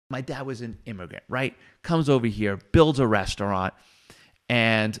my dad was an immigrant, right? Comes over here, builds a restaurant.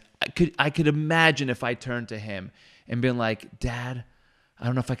 And I could imagine if I turned to him and been like, Dad, I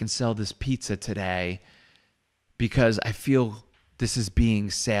don't know if I can sell this pizza today because I feel this is being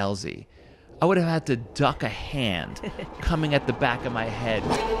salesy. I would have had to duck a hand coming at the back of my head.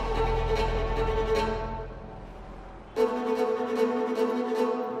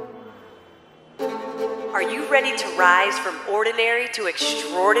 Are you ready to rise from ordinary to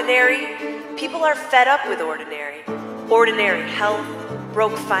extraordinary? People are fed up with ordinary. Ordinary health,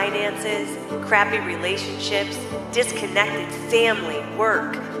 broke finances, crappy relationships, disconnected family,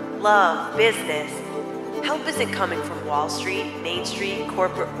 work, love, business. Help isn't coming from Wall Street, Main Street,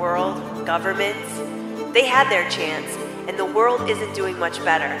 corporate world, governments. They had their chance, and the world isn't doing much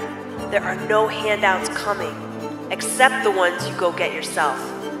better. There are no handouts coming, except the ones you go get yourself,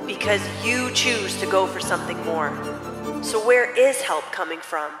 because you choose to go for something more. So where is help coming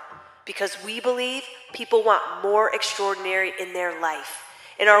from? Because we believe people want more extraordinary in their life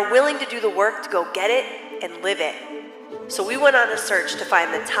and are willing to do the work to go get it and live it. So we went on a search to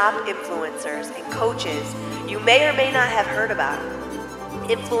find the top influencers and coaches you may or may not have heard about.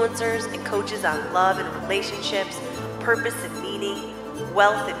 Influencers and coaches on love and relationships, purpose and meaning,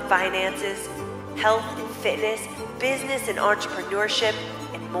 wealth and finances, health and fitness, business and entrepreneurship,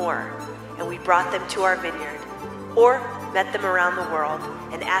 and more. And we brought them to our vineyard, or met them around the world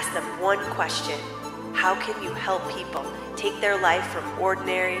and asked them one question: how can you help people take their life from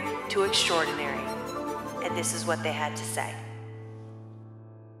ordinary to extraordinary? And this is what they had to say.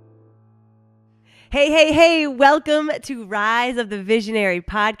 Hey, welcome to Rise of the Visionary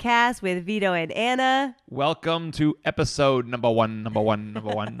podcast with Vito and Anna. Welcome to episode number one.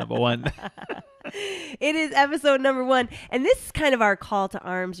 It is episode number 1, and this is kind of our call to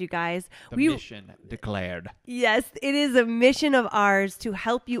arms, you guys. The mission declared. Yes, it is a mission of ours to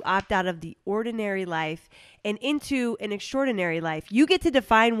help you opt out of the ordinary life and into an extraordinary life. You get to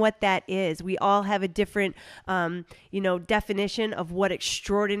define what that is. We all have a different, definition of what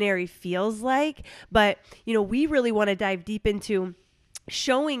extraordinary feels like. But, we really want to dive deep into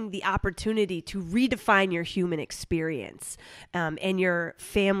showing the opportunity to redefine your human experience and your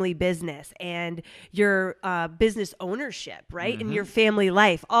family business and your business ownership, right? Mm-hmm. And your family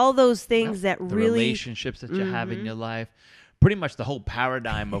life, all those things that the really... relationships that you have in your life. Pretty much the whole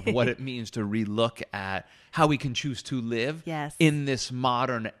paradigm of what it means to relook at how we can choose to live in this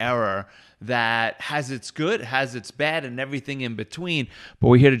modern era that has its good, has its bad, and everything in between. But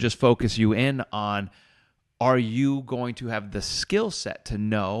we're here to just focus you in on, are you going to have the skill set to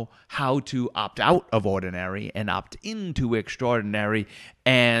know how to opt out of ordinary and opt into extraordinary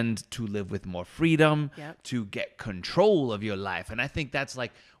and to live with more freedom, to get control of your life? And I think that's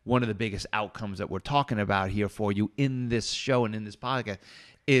like one of the biggest outcomes that we're talking about here for you in this show and in this podcast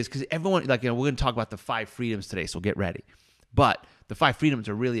is because everyone, we're going to talk about the 5 freedoms today, so get ready. But the 5 freedoms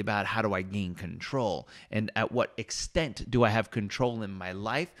are really about how do I gain control and at what extent do I have control in my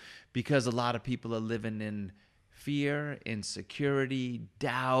life? Because a lot of people are living in fear, insecurity,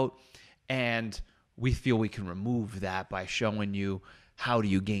 doubt, and we feel we can remove that by showing you how do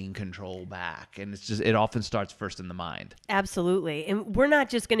you gain control back. And it often starts first in the mind. Absolutely. And we're not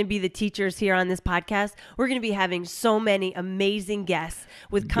just going to be the teachers here on this podcast. We're going to be having so many amazing guests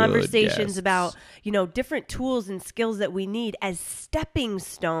with conversations about, different tools and skills that we need as stepping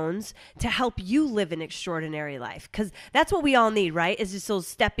stones to help you live an extraordinary life. Because that's what we all need, right? Is just those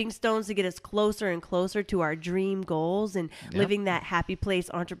stepping stones to get us closer and closer to our dream goals and living that happy place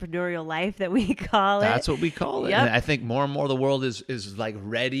entrepreneurial life that we call it. That's what we call it. Yep. And I think more and more the world is like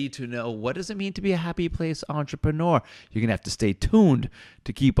ready to know, what does it mean to be a happy place entrepreneur? You're going to have to stay tuned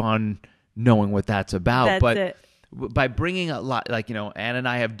to keep on knowing what that's about. That's it. By bringing a lot, Anna and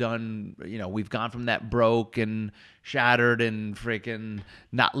I have done, we've gone from that broke and shattered and freaking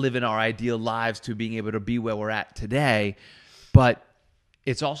not living our ideal lives to being able to be where we're at today. But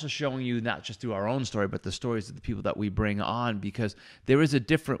it's also showing you not just through our own story, but the stories of the people that we bring on, because there is a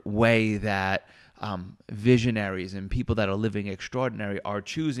different way that visionaries and people that are living extraordinary are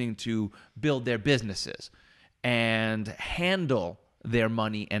choosing to build their businesses and handle their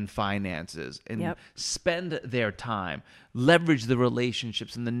money and finances and spend their time, leverage the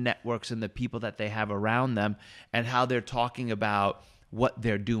relationships and the networks and the people that they have around them, and how they're talking about what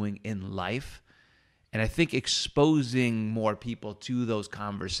they're doing in life And I think exposing more people to those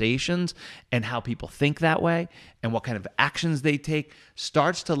conversations and how people think that way and what kind of actions they take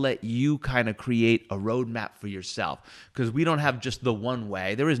starts to let you kind of create a roadmap for yourself. Because we don't have just the one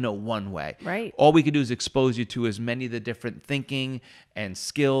way. There is no one way. Right. All we can do is expose you to as many of the different thinking and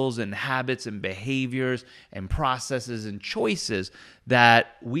skills and habits and behaviors and processes and choices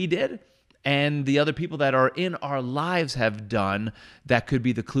that we did and the other people that are in our lives have done that could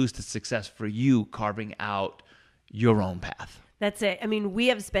be the clues to success for you carving out your own path. That's it. I mean, we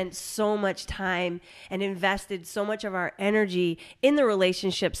have spent so much time and invested so much of our energy in the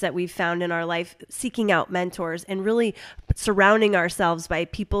relationships that we've found in our life, seeking out mentors and really surrounding ourselves by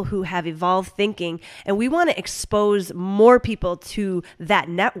people who have evolved thinking. And we want to expose more people to that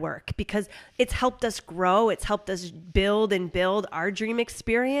network because it's helped us grow. It's helped us build our dream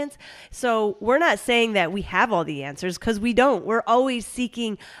experience. So we're not saying that we have all the answers because we don't. We're always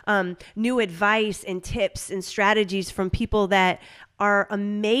seeking new advice and tips and strategies from people that are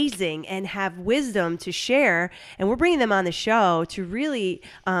amazing and have wisdom to share. And we're bringing them on the show to really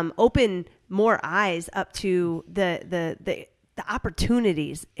open more eyes up to the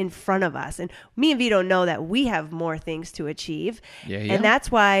opportunities in front of us. And me and Vito know that we have more things to achieve. Yeah. And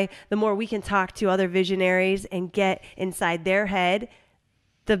that's why the more we can talk to other visionaries and get inside their head,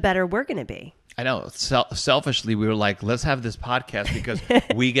 the better we're going to be. I know. Selfishly, we were like, let's have this podcast because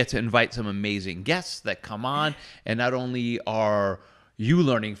we get to invite some amazing guests that come on. And not only are you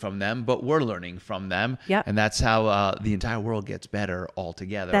learning from them, but we're learning from them. Yep. And that's how the entire world gets better all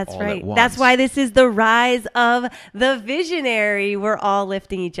together. That's all right. At once. That's why this is the rise of the visionary. We're all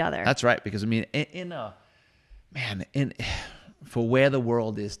lifting each other. That's right. Because, I mean, for where the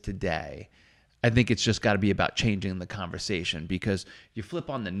world is today, I think it's just got to be about changing the conversation because you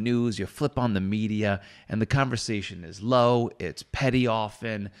flip on the news, you flip on the media, and the conversation is low, it's petty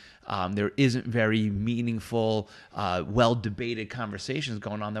often, there isn't very meaningful, well-debated conversations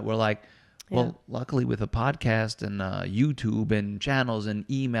going on that we're like, well, luckily with a podcast and YouTube and channels and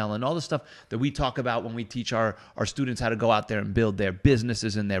email and all the stuff that we talk about when we teach our students how to go out there and build their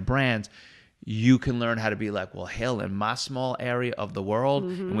businesses and their brands, you can learn how to be like, well, hell, in my small area of the world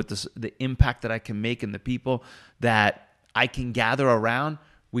and with the impact that I can make and the people that I can gather around,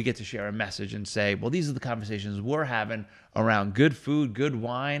 we get to share a message and say, well, these are the conversations we're having around good food, good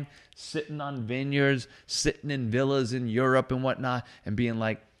wine, sitting on vineyards, sitting in villas in Europe and whatnot, and being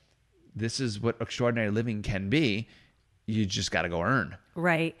like, this is what extraordinary living can be. You just got to go earn.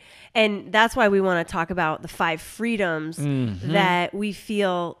 Right. And that's why we want to talk about the 5 freedoms that we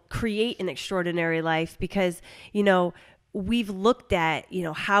feel create an extraordinary life because, we've looked at,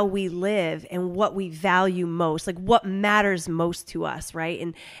 how we live and what we value most, like what matters most to us,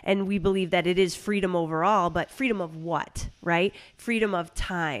 right? And we believe that it is freedom overall, but freedom of what, right? Freedom of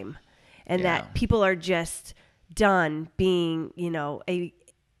time. And that people are just done being, a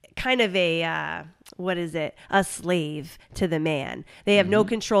kind of a slave to the man. They have no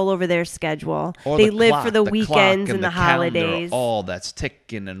control over their schedule. Or they the live clock, for the weekends and the holidays. All that's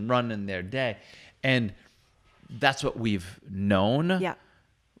ticking and running their day. And that's what we've known. Yeah.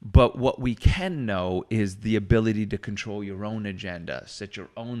 But what we can know is the ability to control your own agenda, set your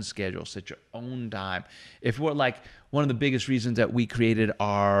own schedule, set your own time. If we're like one of the biggest reasons that we created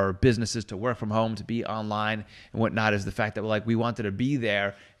our businesses to work from home, to be online and whatnot is the fact that we wanted to be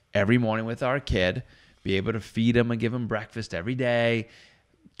there every morning with our kid, be able to feed him and give him breakfast every day,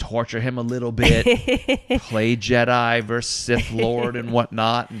 torture him a little bit, play Jedi versus Sith Lord and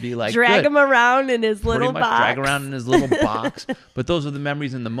whatnot, and be like, drag him around in his little box. Drag around in his little box. But those are the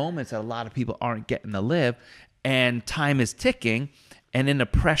memories and the moments that a lot of people aren't getting to live. And time is ticking, and in a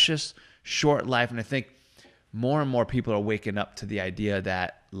precious, short life. And I think more and more people are waking up to the idea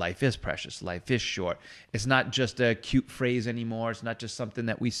that life is precious, life is short. It's not just a cute phrase anymore. It's not just something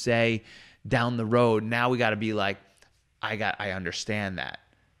that we say down the road. Now we got to be like, I understand that.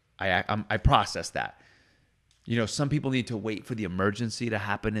 I process that. Some people need to wait for the emergency to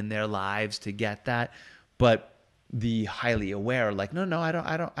happen in their lives to get that, but the highly aware are like, no,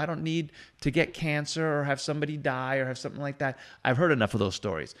 I don't need to get cancer or have somebody die or have something like that. I've heard enough of those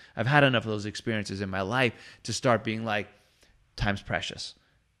stories. I've had enough of those experiences in my life to start being like, time's precious.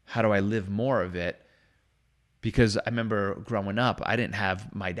 How do I live more of it? Because I remember growing up, I didn't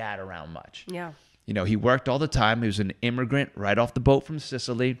have my dad around much. Yeah. He worked all the time. He was an immigrant right off the boat from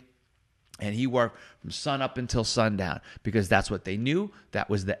Sicily. And he worked from sun up until sundown because that's what they knew. That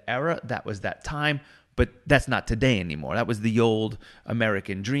was the era. That was that time. But that's not today anymore. That was the old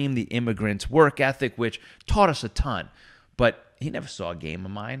American dream, the immigrant's work ethic, which taught us a ton. But he never saw a game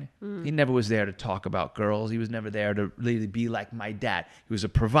of mine. He never was there to talk about girls. He was never there to really be like my dad. He was a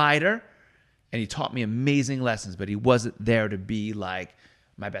provider. and he taught me amazing lessons, but he wasn't there to be like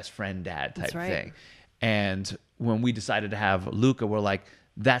my best friend dad type thing. And when we decided to have Luca, we're like,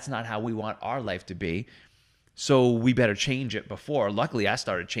 that's not how we want our life to be. So we better change it before. Luckily, I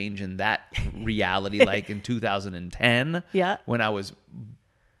started changing that reality like in 2010 when I was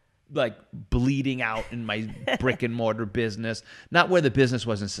like bleeding out in my brick and mortar business. Not where the business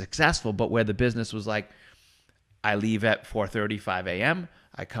wasn't successful, but where the business was like, I leave at 4:35 a.m.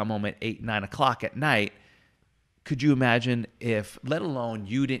 I come home at 8, 9 o'clock at night. Could you imagine if, let alone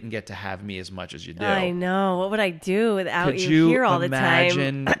you didn't get to have me as much as you do? I know. What would I do without you here all the time? Could you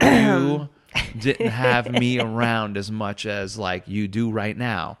imagine you didn't have me around as much as like you do right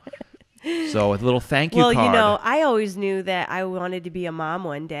now? So with a little thank you card. Well, you know, I always knew that I wanted to be a mom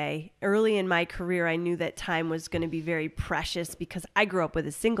one day. Early in my career, I knew that time was going to be very precious because I grew up with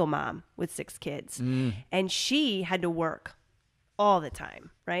a single mom with 6 kids. And she had to work all the time,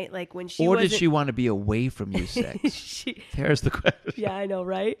 right? Like when she did she want to be away from you 6? There's the question. Yeah, I know,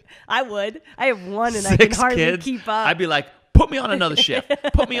 right? I would. I have 1 and 6 I can hardly kids, keep up. I'd be like, put me on another shift.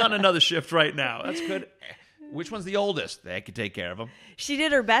 Put me on another shift right now. That's good. Which one's the oldest? They could take care of them. She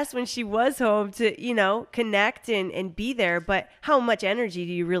did her best when she was home to, you know, connect and be there. But how much energy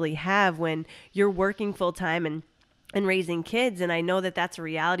do you really have when you're working full time and raising kids? And I know that that's a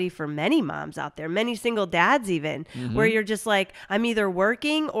reality for many moms out there, many single dads even, where you're just like, I'm either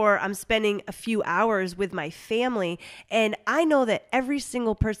working or I'm spending a few hours with my family. And I know that every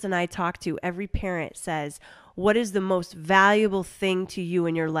single person I talk to, every parent says, what is the most valuable thing to you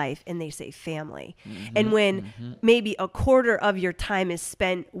in your life? And they say family. And when maybe a quarter of your time is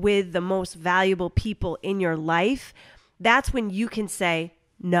spent with the most valuable people in your life, that's when you can say,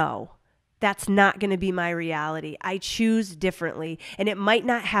 no, that's not going to be my reality. I choose differently. And it might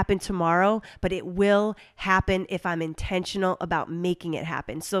not happen tomorrow, but it will happen if I'm intentional about making it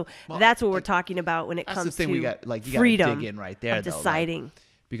happen. So that's what we're talking about when it comes to you gotta freedom dig in right there, of deciding. Like,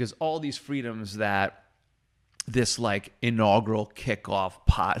 because all these freedoms that this like inaugural kickoff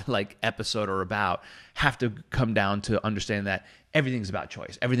episode are about have to come down to understand that everything's about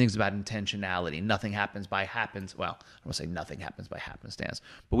choice. Everything's about intentionality. Nothing happens by happens. Well, I don't want to say nothing happens by happenstance,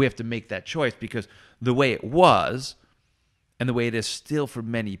 but we have to make that choice because the way it was and the way it is still for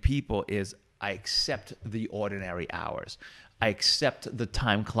many people is I accept the ordinary hours. I accept the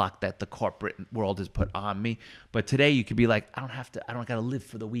time clock that the corporate world has put on me. But today you could be like, I don't got to live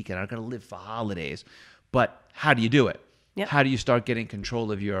for the weekend. I don't got to live for holidays. But how do you do it? Yep. How do you start getting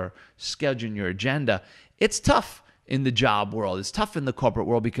control of your schedule and your agenda? It's tough in the job world. It's tough in the corporate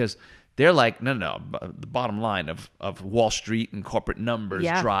world because they're like, no. The bottom line of Wall Street and corporate numbers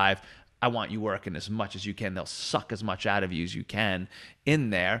drive, I want you working as much as you can. They'll suck as much out of you as you can in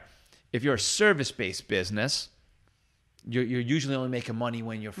there. If you're a service-based business, you're usually only making money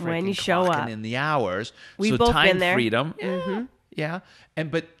when you're freaking clocking in the hours. We've both time been there. Freedom, yeah.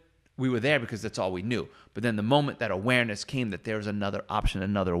 But we were there because that's all we knew. But then the moment that awareness came that there was another option,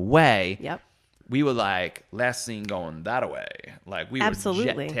 another way, we were like, last seen going that way. Like we were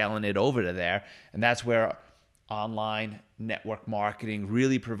jet-tailing it over to there. And that's where online network marketing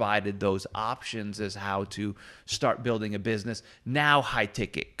really provided those options as how to start building a business. Now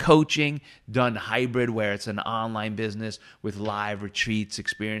high-ticket coaching, done hybrid where it's an online business with live retreats,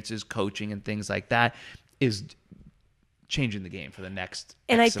 experiences, coaching, and things like that is changing the game for the next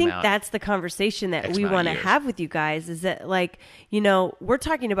and I think that's the conversation that we want to have with you guys is that, like, you know, we're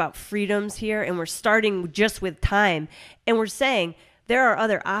talking about freedoms here and we're starting just with time and we're saying there are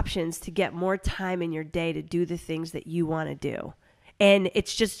other options to get more time in your day to do the things that you want to do. And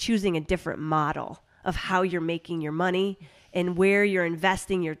it's just choosing a different model of how you're making your money and where you're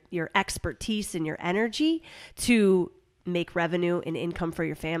investing your expertise and your energy to make revenue and income for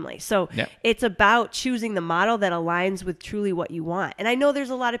your family. So it's about choosing the model that aligns with truly what you want. And I know there's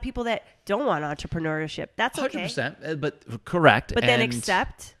a lot of people that don't want entrepreneurship. That's okay. 100%, but correct. But then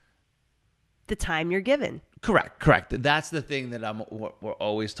accept the time you're given. Correct. That's the thing that we're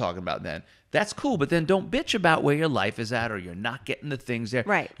always talking about then. That's cool, but then don't bitch about where your life is at or you're not getting the things there.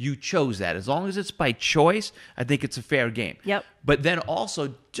 Right. You chose that. As long as it's by choice, I think it's a fair game. Yep. But then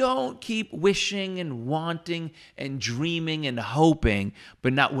also don't keep wishing and wanting and dreaming and hoping,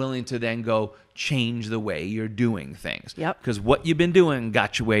 but not willing to then go change the way you're doing things. Yep. Because what you've been doing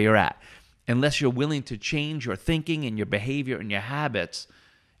got you where you're at. Unless you're willing to change your thinking and your behavior and your habits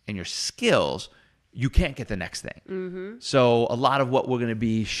and your skills, you can't get the next thing. Mm-hmm. So a lot of what we're going to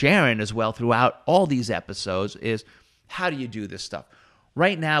be sharing as well throughout all these episodes is how do you do this stuff?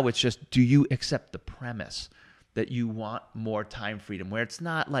 Right now, it's just, do you accept the premise that you want more time freedom, where it's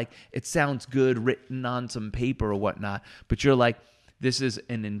not like it sounds good written on some paper or whatnot, but you're like, This is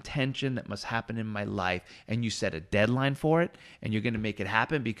an intention that must happen in my life. And you set a deadline for it, and you're going to make it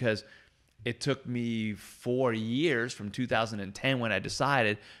happen, because it took me 4 years from 2010 when I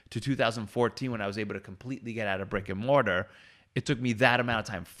decided to 2014 when I was able to completely get out of brick and mortar. It took me that amount of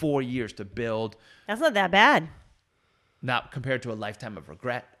time, 4 years to build. That's not that bad. Not compared to a lifetime of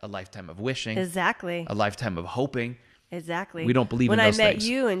regret, a lifetime of wishing. Exactly. A lifetime of hoping. Exactly. We don't believe in those things. When I met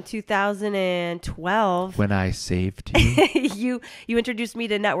you in 2012. When I saved you. You introduced me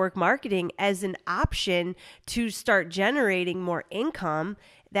to network marketing as an option to start generating more income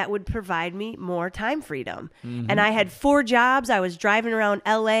that would provide me more time freedom. Mm-hmm. And I had 4 jobs. I was driving around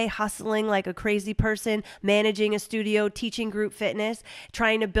LA, hustling like a crazy person, managing a studio, teaching group fitness,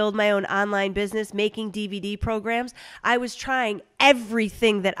 trying to build my own online business, making DVD programs. I was trying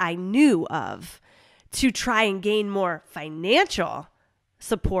everything that I knew of to try and gain more financial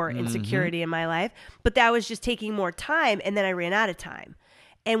support and security in my life. But that was just taking more time, and then I ran out of time.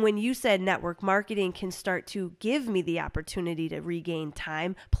 And when you said network marketing can start to give me the opportunity to regain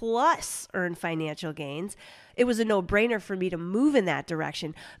time plus earn financial gains, it was a no-brainer for me to move in that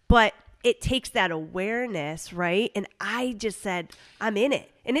direction. But it takes that awareness, right? And I just said, I'm in it.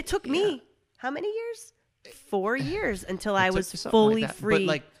 And it took me, how many years? 4 years until I was fully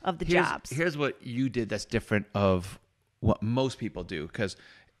free of the jobs. Here's what you did that's different of what most people do, because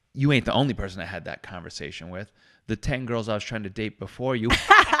you ain't the only person I had that conversation with. The 10 girls I was trying to date before you.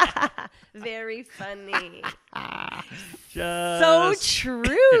 Very funny. So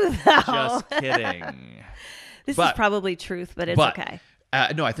true, though. Just kidding. This is probably truth, but it's okay.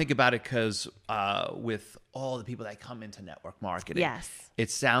 No, I think about it because with all the people that come into network marketing, it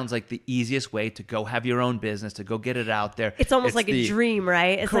sounds like the easiest way to go have your own business, to go get it out there. It's almost like a dream,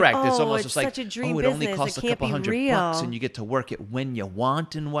 right? It's correct. Like, it's almost just like, such a dream it only costs a couple $100 and you get to work it when you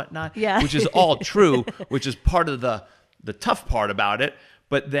want and whatnot, which is all true, which is part of the tough part about it.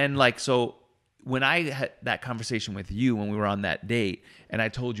 But then so when I had that conversation with you when we were on that date, and I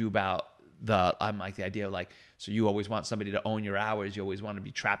told you about the idea of so you always want somebody to own your hours. You always want to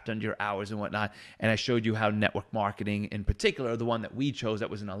be trapped under your hours and whatnot. And I showed you how network marketing in particular, the one that we chose that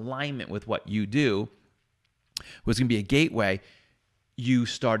was in alignment with what you do, was going to be a gateway. You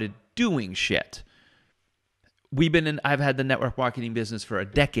started doing shit. I've had the network marketing business for a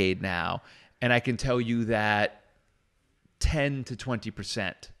decade now. And I can tell you that 10 to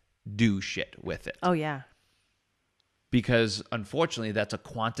 20% do shit with it. Oh, yeah. Because unfortunately, that's a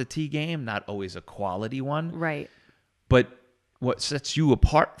quantity game, not always a quality one. Right. But what sets you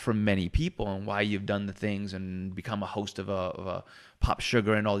apart from many people and why you've done the things and become a host of a Pop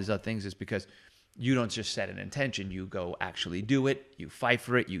Sugar and all these other things is because you don't just set an intention. You go actually do it. You fight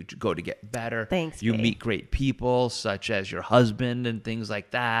for it. You go to get better. Thanks, you meet great people such as your husband and things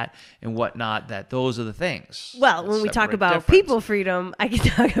like that and whatnot. Those are the things. Well, when we talk about people freedom, I can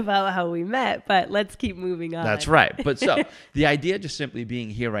talk about how we met, but let's keep moving on. That's right. But so the idea just simply being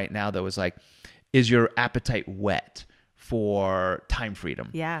here right now, though, is is your appetite whet for time freedom?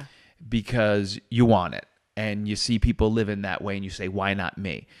 Yeah. Because you want it and you see people living that way and you say, why not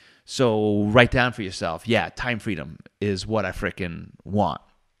me? So write down for yourself, time freedom is what I frickin' want.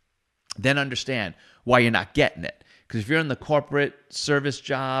 Then understand why you're not getting it. Because if you're in the corporate service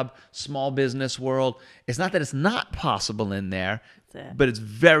job, small business world, it's not that it's not possible in there, but it's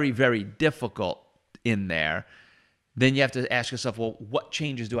very, very difficult in there. Then you have to ask yourself, well, what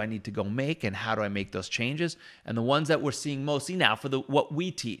changes do I need to go make and how do I make those changes? And the ones that we're seeing mostly now for what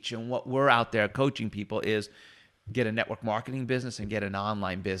we teach and what we're out there coaching people is get a network marketing business and get an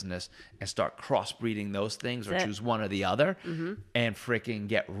online business and start crossbreeding those things or choose one or the other and freaking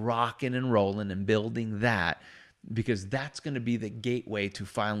get rocking and rolling and building that, because that's going to be the gateway to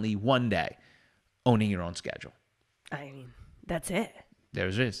finally one day owning your own schedule. I mean, that's it. There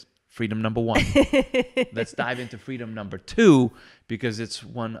it is. Freedom number 1. Let's dive into freedom number 2 because it's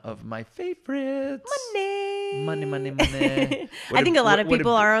one of my favorites. Money. I think a lot of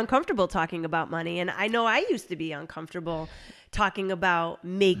people are uncomfortable talking about money. And I know I used to be uncomfortable talking about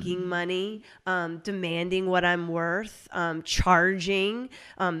making money, demanding what I'm worth, charging,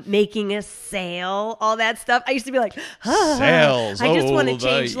 making a sale, all that stuff. I used to be like, sales. I just want to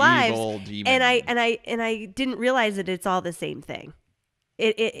change lives. And I didn't realize that it's all the same thing.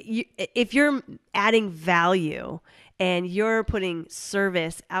 If you're adding value and you're putting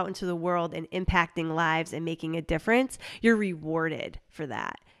service out into the world and impacting lives and making a difference, you're rewarded for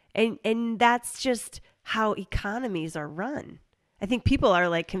that. And that's just how economies are run. I think people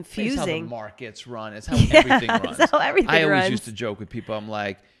are confusing. It's how the markets run. It's how everything runs. It's how everything I always runs. used to joke with people. I'm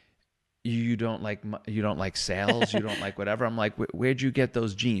like, you don't like sales, you don't like whatever. I'm like, where'd you get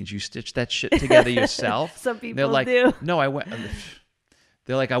those jeans? You stitched that shit together yourself? Some people They're like, do. No, I went.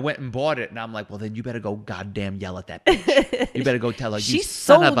 They're like, I went and bought it. And I'm like, well, then you better go goddamn yell at that bitch. You better go tell her, she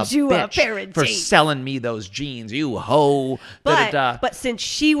son of a sold you a bitch pair of for jeans. selling me those jeans, you hoe. But since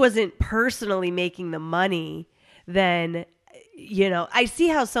she wasn't personally making the money, then, you know, I see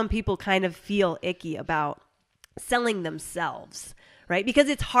how some people kind of feel icky about selling themselves, right? Because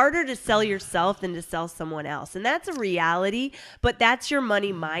it's harder to sell yourself than to sell someone else. And that's a reality, but that's your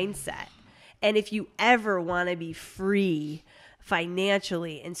money mindset. And if you ever want to be free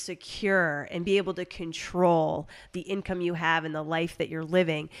financially and secure and be able to control the income you have and the life that you're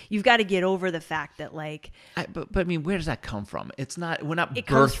living, you've got to get over the fact that but I mean, where does that come from? We're not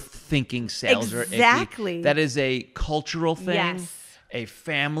thinking sales exactly. or icky. That is a cultural thing, yes. a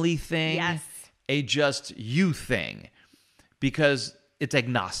family thing, yes. a just you thing, because it's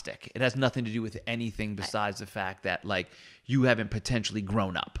agnostic. It has nothing to do with anything besides the fact that you haven't potentially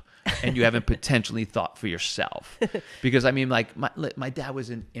grown up. And you haven't potentially thought for yourself. Because, I mean, my dad was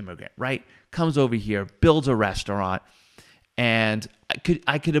an immigrant, right? Comes over here, builds a restaurant. And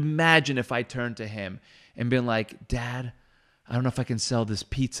I could imagine if I turned to him and been like, Dad, I don't know if I can sell this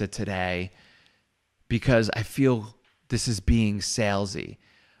pizza today because I feel this is being salesy.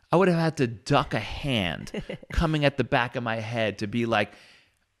 I would have had to duck a hand coming at the back of my head to be like,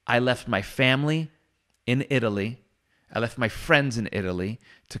 I left my family in Italy. I left my friends in Italy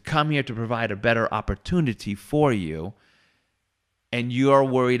to come here to provide a better opportunity for you. And you're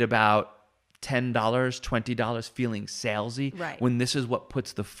worried about $10, $20 feeling salesy, right, when this is what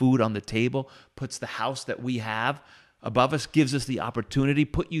puts the food on the table, puts the house that we have above us, gives us the opportunity,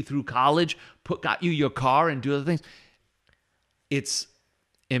 put you through college, got you your car and do other things. It's,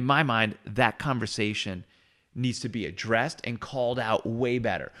 in my mind, that conversation needs to be addressed and called out way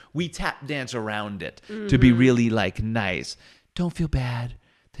better. We tap dance around it to be really nice. Don't feel bad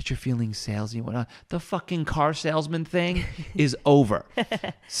that you're feeling salesy and whatnot. The fucking car salesman thing is over.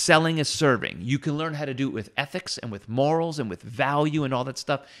 Selling is serving. You can learn how to do it with ethics and with morals and with value and all that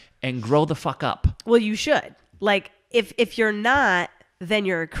stuff and grow the fuck up. Well, you should. If you're not, then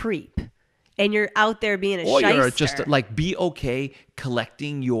you're a creep. And you're out there being a shyster. Or you're just be okay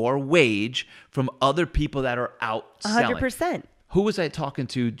collecting your wage from other people that are out selling. 100%. Who was I talking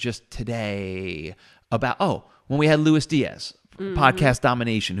to just today about, when we had Luis Diaz, Podcast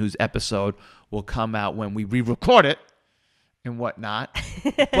Domination, whose episode will come out when we re-record it and whatnot.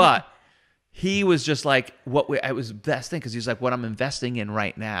 But he was just like, it was the best thing, because he's like, what I'm investing in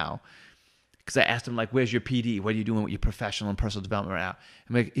right now. Because I asked him, where's your PD? What are you doing with your professional and personal development right now?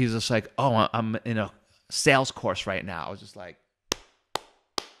 And he was just like, I'm in a sales course right now. I was just like,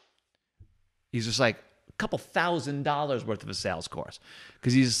 he's just like a couple $1,000s worth of a sales course.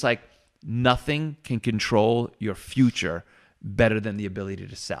 Because he's just like, nothing can control your future better than the ability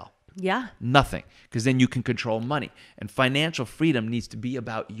to sell. Yeah. Nothing. Because then you can control money. And financial freedom needs to be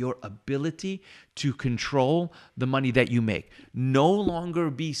about your ability to control the money that you make. No longer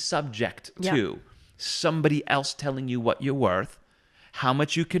be subject to somebody else telling you what you're worth, how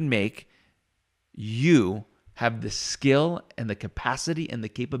much you can make. You have the skill and the capacity and the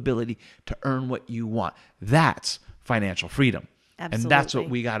capability to earn what you want. That's financial freedom. Absolutely. And that's what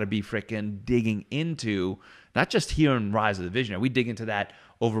we got to be freaking digging into, not just here in Rise of the Visionary. We dig into that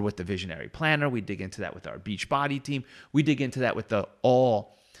over with the Visionary Planner. We dig into that with our Beachbody team. We dig into that with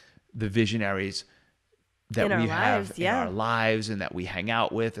all the visionaries that we have in our lives and that we hang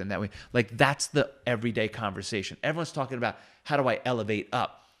out with, and that we that's the everyday conversation. Everyone's talking about, how do I elevate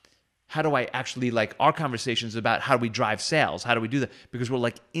up? How do I actually, our conversations about how do we drive sales? How do we do that? Because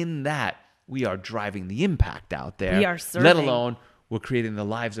we're in that, we are driving the impact out there. We are serving. Let alone we're creating the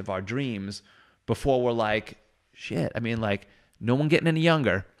lives of our dreams before we're shit. I mean, no one getting any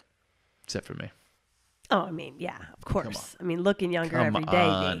younger except for me. Oh, I mean, yeah, of course. I mean, looking younger every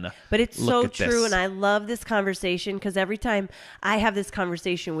day. Nate. But it's so true, and I love this conversation, because every time I have this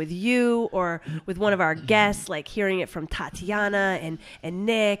conversation with you or with one of our guests, hearing it from Tatiana and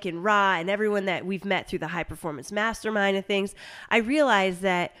Nick and Ra and everyone that we've met through the High Performance Mastermind and things, I realize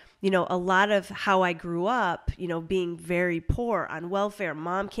that, a lot of how I grew up, being very poor on welfare,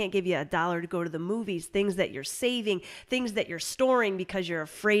 mom can't give you $1 to go to the movies, things that you're saving, things that you're storing because you're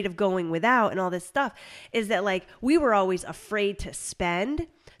afraid of going without and all this stuff, is that we were always afraid to spend.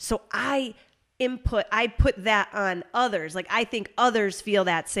 So I put that on others. I think others feel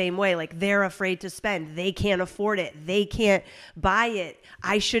that same way. They're afraid to spend. They can't afford it. They can't buy it.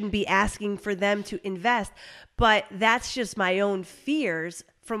 I shouldn't be asking for them to invest. But that's just my own fears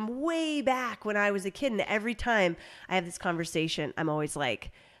from way back when I was a kid. And every time I have this conversation, I'm always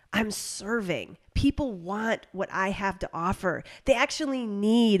I'm serving. people want what I have to offer. They actually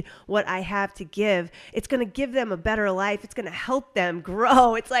need what I have to give. It's going to give them a better life. It's going to help them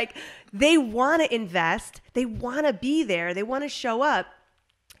grow. It's like they want to invest. They want to be there. They want to show up.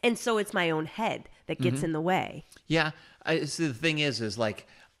 And so it's my own head that gets in the way. Yeah. So the thing is like,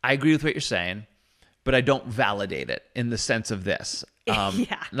 I agree with what you're saying, but I don't validate it in the sense of this. Not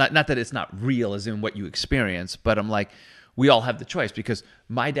that it's not real as in what you experience, but I'm like, we all have the choice, because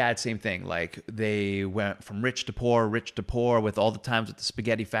my dad, same thing. Like, they went from rich to poor with all the times with the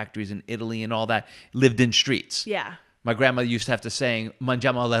spaghetti factories in Italy and all that, lived in streets. Yeah. My grandmother used to have to say,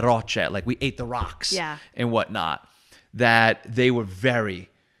 mangiamo le rocce, like we ate the rocks and whatnot, that they were very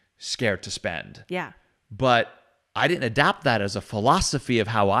scared to spend. Yeah. But I didn't adopt that as a philosophy of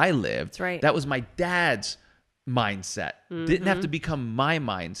how I lived. That's right. That was my dad's mindset. Didn't have to become my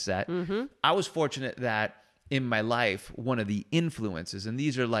mindset. I was fortunate that in my life, one of the influences, and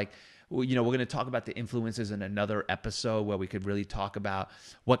these are like, you know, we're going to talk about the influences in another episode where we could really talk about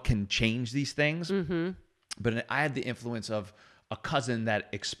what can change these things. But I had the influence of a cousin that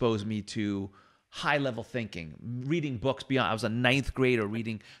exposed me to high-level thinking, reading books beyond. I was a 9th grader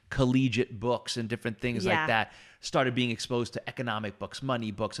reading collegiate books and different things like that. Started being exposed to economic books,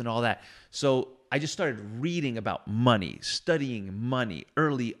 money books, and all that. So I just started reading about money, studying money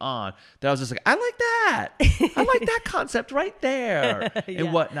early on. That I was just like, I like that. I like that concept right there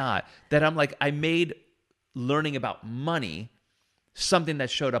and whatnot. That I'm like, I made learning about money something that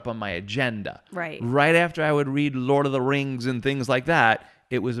showed up on my agenda. Right after I would read Lord of the Rings and things like that,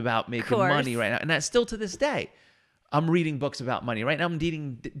 it was about making money right now. And that's still to this day. I'm reading books about money. Right now I'm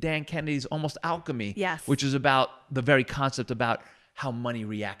reading Dan Kennedy's Almost Alchemy, which is about the very concept about how money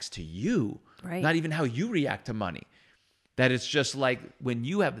reacts to you, not even how you react to money. That it's just like when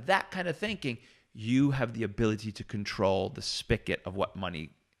you have that kind of thinking, you have the ability to control the spigot of what money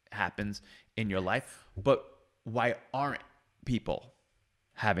happens in your life. But why aren't people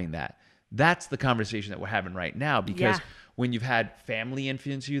having that? That's the conversation that we're having right now, because when you've had family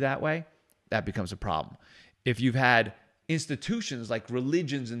influence you that way, that becomes a problem. If you've had institutions like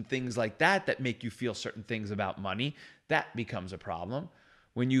religions and things like that that make you feel certain things about money, that becomes a problem.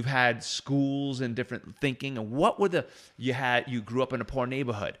 When you've had schools and different thinking, and you grew up in a poor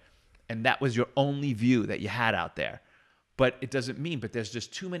neighborhood and that was your only view that you had out there. But it doesn't mean, but there's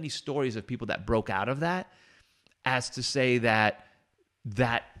just too many stories of people that broke out of that as to say that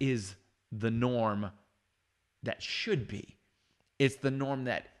that is the norm that should be. It's the norm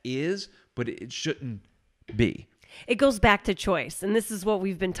that is, but it shouldn't be. It goes back to choice. And this is what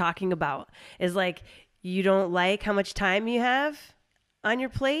we've been talking about, is like, you don't like how much time you have on your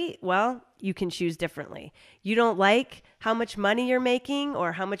plate? Well, you can choose differently. You don't like how much money you're making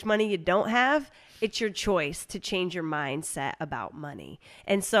or how much money you don't have? It's your choice to change your mindset about money.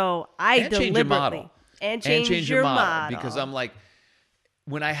 And so change your model. And change your model. Because I'm like,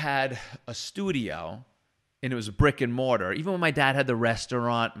 when I had a studio and it was a brick and mortar, even when my dad had the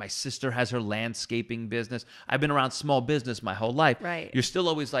restaurant, my sister has her landscaping business. I've been around small business my whole life. Right. You're still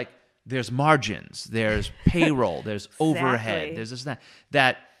always like, there's margins, there's payroll, there's overhead, there's this and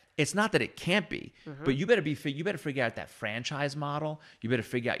that it's not that it can't be, but you better figure out that franchise model. You better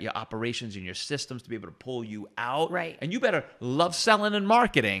figure out your operations and your systems to be able to pull you out. Right. And you better love selling and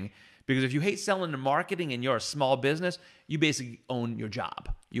marketing, because if you hate selling and marketing and you're a small business, you basically own your job.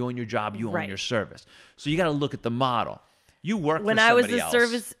 You own your job, you own your service. So you got to look at the model. You work when for somebody else.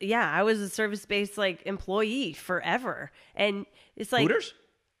 I was a service-based like employee forever. And it's like Hooters?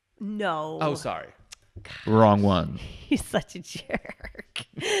 No. Oh, sorry. Wrong one. He's such a jerk.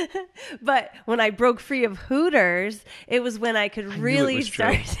 But when I broke free of Hooters, it was when I could really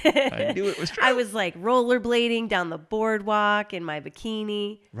start. I knew it was true. I was like rollerblading down the boardwalk in my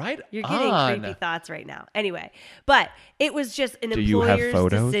bikini. Right. You're getting creepy thoughts right now. Anyway, but it was just an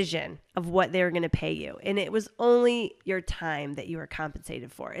employer's decision of what they were going to pay you. And it was only your time that you were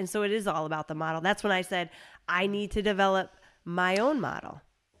compensated for. And so it is all about the model. That's when I said, I need to develop my own model.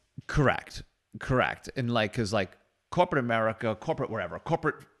 Correct. And like, because like corporate America, corporate wherever,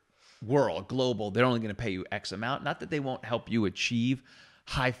 corporate world, global, they're only going to pay you X amount. Not that they won't help you achieve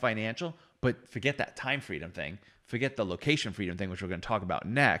high financial, but forget that time freedom thing. Forget the location freedom thing, which we're going to talk about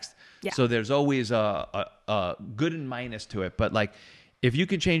next. Yeah. So there's always a good and minus to it. But like, if you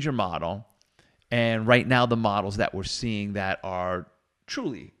can change your model, and right now the models that we're seeing that are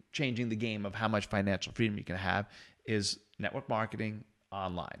truly changing the game of how much financial freedom you can have is network marketing,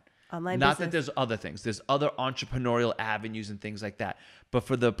 online Not business. That there's other things. There's other entrepreneurial avenues and things like that. But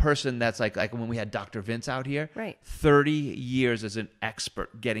for the person that's like when we had Dr. Vince out here, 30 years as an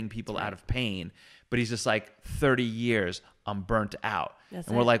expert getting people out of pain but he's just like 30 years, I'm burnt out.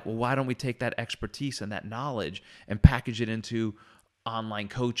 We're like, well, why don't we take that expertise and that knowledge and package it into online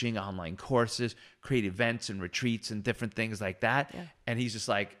coaching, online courses, create events and retreats and different things like that. Yeah. And he's just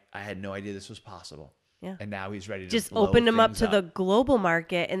like, I had no idea this was possible. Yeah. And now he's ready to just open them up to the global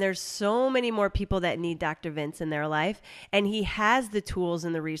market. And there's so many more people that need Dr. Vince in their life. And he has the tools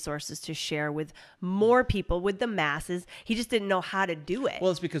and the resources to share with more people, with the masses. He just didn't know how to do it. Well,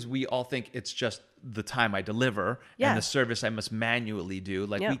 it's because we all think it's just the time I deliver and the service I must manually do.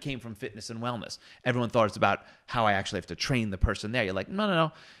 Like we came from fitness and wellness. Everyone thought it's about how I actually have to train the person there. You're like,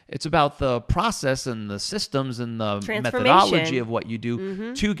 no. It's about the process and the systems and the methodology of what you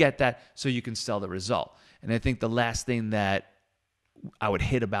do to get that so you can sell the result. And I think the last thing that I would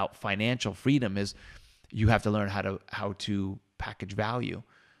hit about financial freedom is you have to learn how to package value,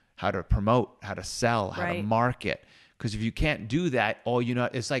 how to promote, how to sell, how to market. Because if you can't do that,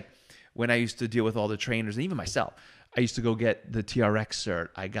 it's like when I used to deal with all the trainers, and even myself, I used to go get the TRX cert.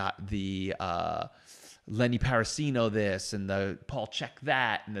 I got the Lenny Parasino this and the Paul Chek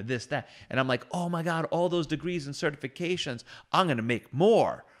that and the this, that. And I'm like, oh my God, all those degrees and certifications, I'm going to make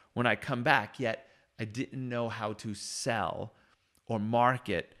more when I come back. Yet I didn't know how to sell or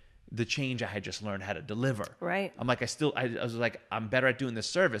market the change I had just learned how to deliver. Right. I'm like, I was like, I'm better at doing this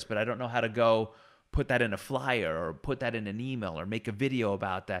service, but I don't know how to go put that in a flyer or put that in an email or make a video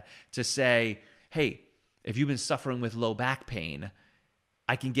about that to say, hey, if you've been suffering with low back pain,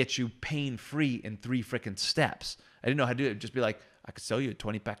 I can get you pain-free in 3 freaking steps. I didn't know how to do it. Just be like, I could sell you a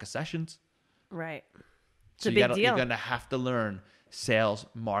 20-pack of sessions. Right. It's so a big deal. You're going to have to learn sales,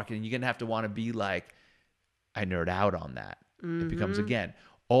 marketing. You're going to have to want to be like, I nerd out on that. It becomes, again,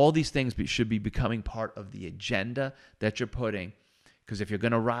 all these things should be becoming part of the agenda that you're putting. Because if you're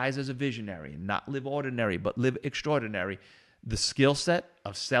going to rise as a visionary and not live ordinary, but live extraordinary, the skill set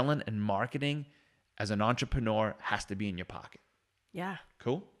of selling and marketing as an entrepreneur has to be in your pocket. Yeah.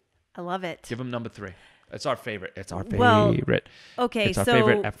 Cool? I love it. Give them number 3. It's our favorite. Well, okay, it's our so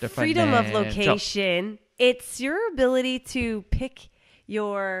favorite after freedom of location, it's your ability to pick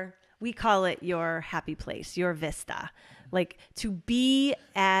we call it your happy place, your vista. Like to be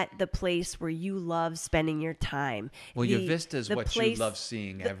at the place where you love spending your time. Well, your vista is what you love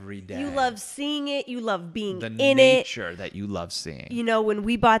seeing every day. You love seeing it. You love being in it. The nature that you love seeing. You know, when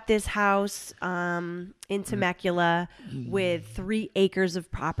we bought this house in Temecula with 3 acres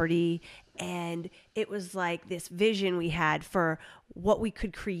of property, and it was like this vision we had for what we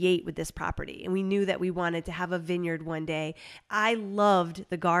could create with this property. And we knew that we wanted to have a vineyard one day. I loved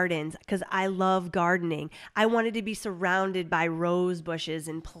the gardens because I love gardening. I wanted to be surrounded by rose bushes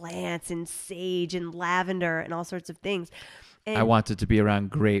and plants and sage and lavender and all sorts of things. And I wanted to be around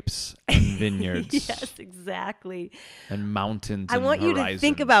grapes and vineyards. Yes, exactly. And mountains I and want horizons. you to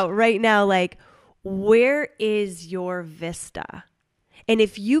think about right now, like, where is your vista? And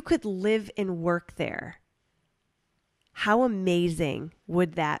if you could live and work there, how amazing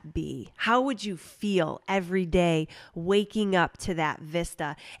would that be? How would you feel every day waking up to that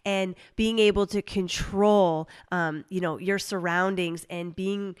vista and being able to control, your surroundings and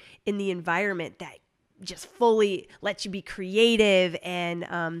being in the environment that just fully lets you be creative and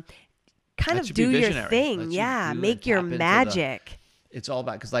kind of do your thing? Yeah, make your magic. It's all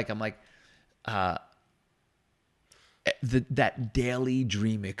about, because I'm like, that daily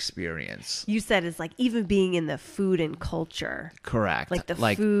dream experience. You said it's like even being in the food and culture. Correct. Like the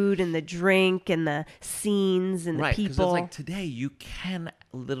food and the drink and the scenes and the people. Right, because it's like today you can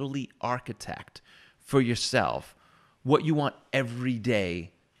literally architect for yourself what you want every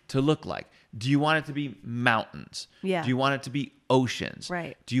day to look like. Do you want it to be mountains? Yeah. Do you want it to be oceans?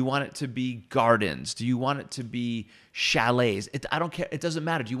 Right. Do you want it to be gardens? Do you want it to be chalets? I don't care. It doesn't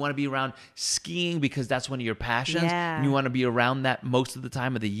matter. Do you want to be around skiing because that's one of your passions? Yeah. And you want to be around that most of the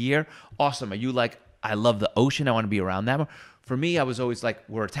time of the year? Awesome. Are you like, I love the ocean, I want to be around that more? For me, I was always like,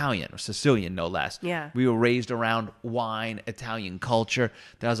 we're Italian, or Sicilian, no less. Yeah. We were raised around wine, Italian culture.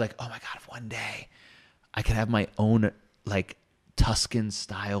 That I was like, oh my God, if one day I could have my own like Tuscan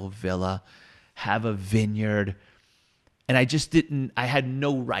style villa, have a vineyard. And I had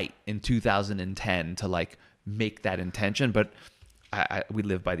no right in 2010 to like make that intention, but we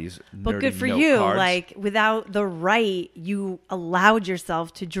live by these nerdy But good for note you. cards. Like without the right, you allowed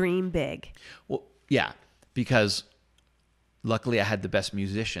yourself to dream big. Well, yeah, because luckily I had the best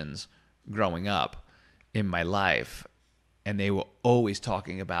musicians growing up in my life, and they were always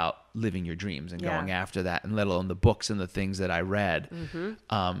talking about living your dreams and going after that, and let alone the books and the things that I read.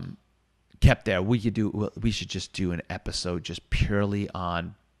 Kept there. We should just do an episode just purely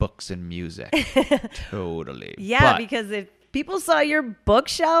on books and music. Totally. Yeah, but because People saw your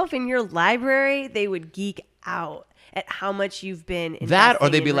bookshelf in your library, they would geek out at how much you've been investing that, or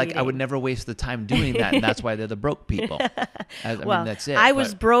they'd be like, reading. I would never waste the time doing that, and that's why they're the broke people. I mean, that's it. I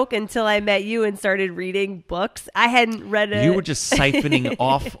was broke until I met you and started reading books. I hadn't read it. You were just siphoning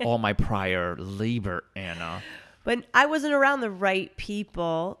off all my prior labor, Anna. But I wasn't around the right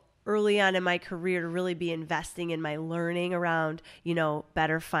people early on in my career to really be investing in my learning around,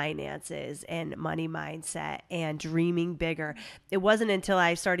 better finances and money mindset and dreaming bigger. It wasn't until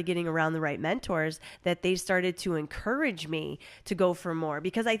I started getting around the right mentors that they started to encourage me to go for more,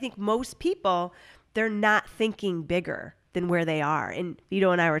 because I think most people, they're not thinking bigger than where they are. And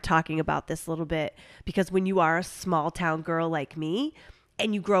Vito and I were talking about this a little bit, because when you are a small town girl like me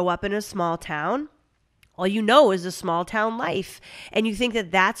and you grow up in a small town, all you know is a small town life. And you think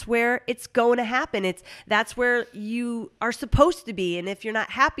that that's where it's going to happen. That's where you are supposed to be. And if you're not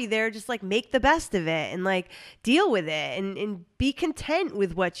happy there, just like make the best of it and like deal with it and be content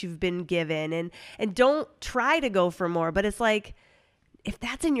with what you've been given and don't try to go for more. But it's like, if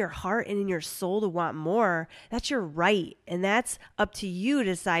that's in your heart and in your soul to want more, that's your right. And that's up to you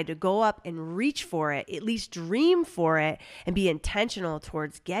to decide to go up and reach for it, at least dream for it, and be intentional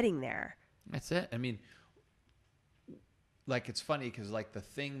towards getting there. That's it. I mean, like, it's funny because like the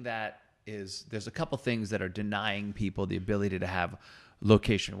thing that is, there's a couple things that are denying people the ability to have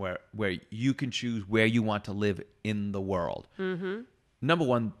location where you can choose where you want to live in the world. Mm-hmm. Number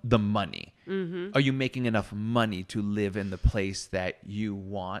one, the money. Mm-hmm. Are you making enough money to live in the place that you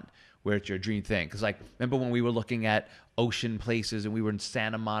want, where it's your dream thing? Because like, remember when we were looking at ocean places and we were in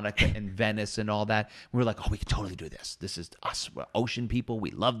Santa Monica and Venice and all that? We were like, oh, we can totally do this. This is us. We're ocean people.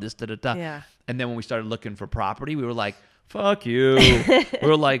 We love this, da-da-da. Yeah. And then when we started looking for property, we were like, fuck you. We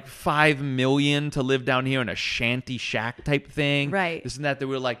were like $5 million to live down here in a shanty shack type thing. Right. This and that. They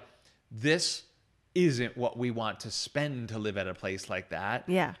were like, this isn't what we want to spend to live at a place like that.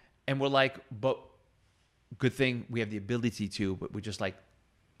 Yeah. And we're like, but good thing we have the ability to, but we're just like,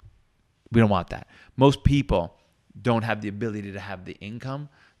 we don't want that. Most people don't have the ability to have the income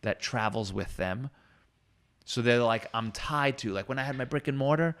that travels with them. So they're like, I'm tied to, like when I had my brick and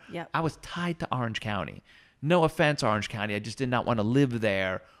mortar, yep. I was tied to Orange County. No offense, Orange County. I just did not want to live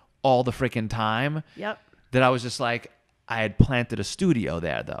there all the freaking time. Yep. That I was just like, I had planted a studio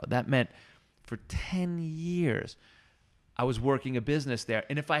there, though. That meant for 10 years, I was working a business there.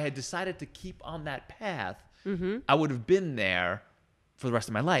 And if I had decided to keep on that path, mm-hmm. I would have been there for the rest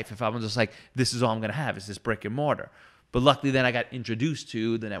of my life. If I was just like, this is all I'm going to have, is this brick and mortar. But luckily, then I got introduced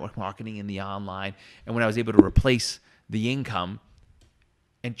to the network marketing and the online. And when I was able to replace the income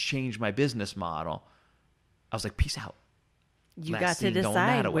and change my business model, I was like, peace out. You got to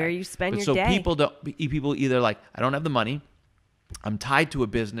decide where you spend your day. So people either like, I don't have the money, I'm tied to a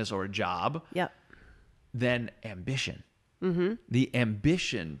business or a job. Yep. Then ambition. Mm-hmm. The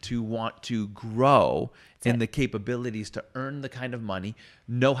ambition to want to grow and the capabilities to earn the kind of money,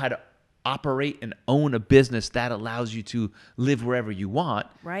 know how to operate and own a business that allows you to live wherever you want.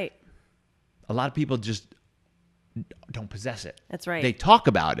 Right. A lot of people just don't possess it. That's right. They talk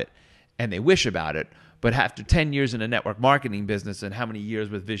about it and they wish about it. But after 10 years in a network marketing business and how many years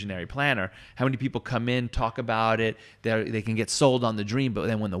with Visionary Planner, how many people come in, talk about it, they can get sold on the dream, but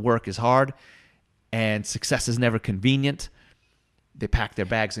then when the work is hard and success is never convenient, they pack their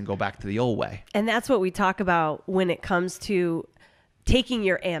bags and go back to the old way. And that's what we talk about when it comes to taking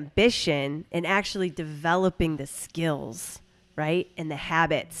your ambition and actually developing the skills, right? And the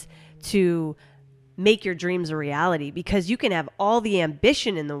habits to make your dreams a reality, because you can have all the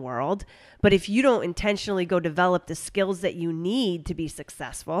ambition in the world, but if you don't intentionally go develop the skills that you need to be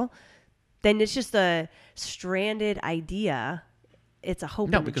successful, then it's just a stranded idea. It's a hope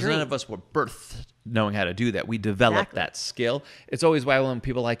and a dream. No, because none of us were birthed knowing how to do that. We developed that skill. It's always why when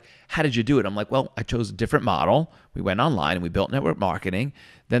people are like, how did you do it? I'm like, well, I chose a different model. We went online and we built network marketing.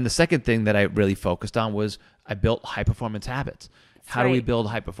 Then the second thing that I really focused on was I built high performance habits. How do we build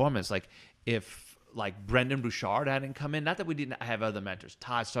high performance? Like if like Brendan Bouchard hadn't come in, not that we didn't have other mentors.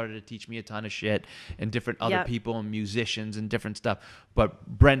 Todd started to teach me a ton of shit and different other people and musicians and different stuff. But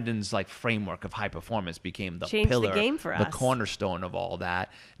Brendan's like framework of high performance became the pillar, the game for us, the cornerstone of all that.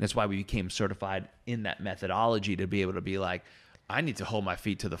 And that's why we became certified in that methodology to be able to be like, I need to hold my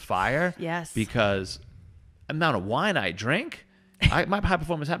feet to the fire. Yes. Because the amount of wine I drink, my high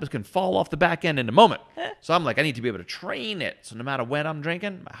performance habits can fall off the back end in a moment. So I'm like, I need to be able to train it. So no matter when I'm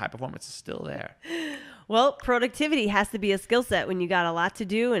drinking, my high performance is still there. Well, productivity has to be a skill set when you got a lot to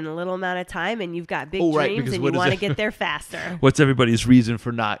do in a little amount of time and you've got big dreams and you want to get there faster. What's everybody's reason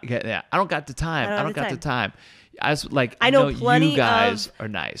for not getting that? I don't got the time. I don't got the time. I know you guys are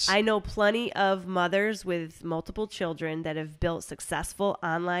nice. I know plenty of mothers with multiple children that have built successful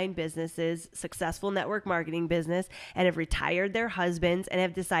online businesses, successful network marketing business, and have retired their husbands and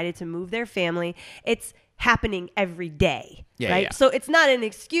have decided to move their family. It's happening every day, right? Yeah. So it's not an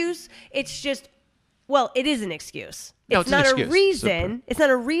excuse. It's just, well, it is an excuse. It's not a reason. It's not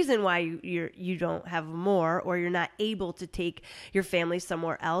a reason why you don't have more, or you're not able to take your family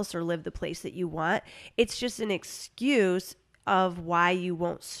somewhere else or live the place that you want. It's just an excuse of why you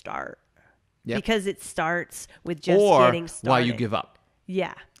won't start. Yep. Because it starts with just getting started. Or why you give up.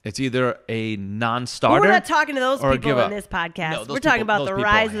 Yeah. It's either a non-starter. But we're not talking to those people in this podcast. No, we're talking about the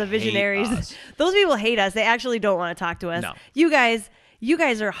rise of the visionaries. Those people hate us. They actually don't want to talk to us. No. You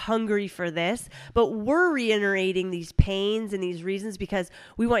guys are hungry for this, but we're reiterating these pains and these reasons because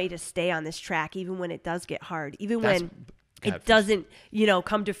we want you to stay on this track even when it does get hard, even when it doesn't,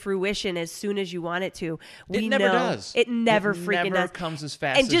 come to fruition as soon as you want it to. It never does. It never freaking does. Comes as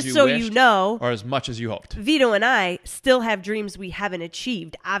fast and as just you so wished, you know, or as much as you hoped. Vito and I still have dreams we haven't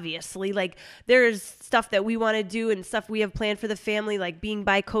achieved, obviously. Like, there's stuff that we want to do and stuff we have planned for the family, like being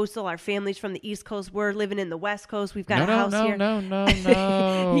bi-coastal. Our family's from the East Coast. We're living in the West Coast. We've got a house here. No.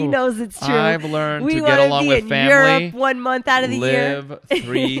 He knows it's true. I've learned to get along with family. Europe 1 month out of the year. Live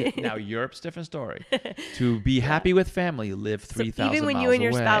 3. Now, Europe's a different story. To be happy with family, live 3,000 even when miles you and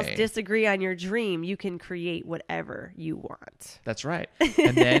your away. spouse disagree on your dream, you can create whatever you want. That's right.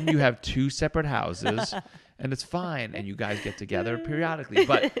 And then you have 2 separate houses, and it's fine. And you guys get together periodically.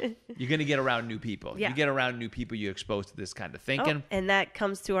 But you're going to get around new people. Yeah. You get around new people, you're exposed to this kind of thinking. Oh, and that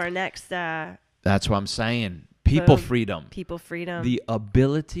comes to our next... That's what I'm saying. People freedom. People freedom. The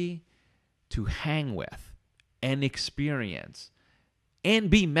ability to hang with and experience and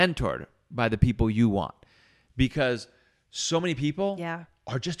be mentored by the people you want. Because... so many people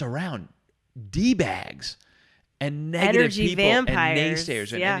are just around D-bags and negative energy people vampires.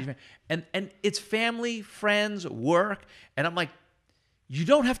 And naysayers. And it's family, friends, work. And I'm like, you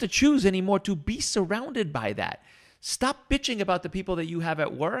don't have to choose anymore to be surrounded by that. Stop bitching about the people that you have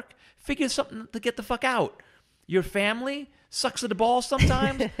at work. Figure something to get the fuck out. Your family sucks at the ball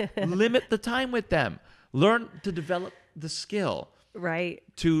sometimes. Limit the time with them. Learn to develop the skill. Right.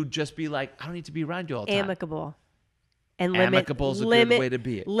 To just be like, I don't need to be around you all the time. Amicable. And amicable is a good way to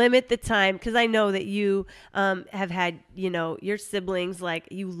be it. Limit the time, because I know that you have had, your siblings, like,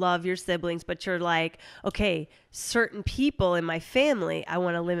 you love your siblings, but you're like, okay, certain people in my family I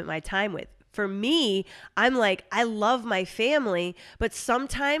want to limit my time with. For me, I'm like, I love my family, but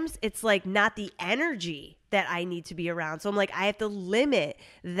sometimes it's like not the energy that I need to be around. So I'm like, I have to limit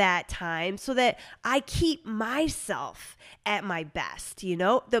that time so that I keep myself at my best.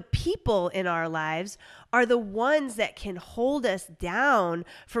 The people in our lives are the ones that can hold us down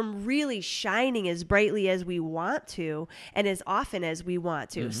from really shining as brightly as we want to and as often as we want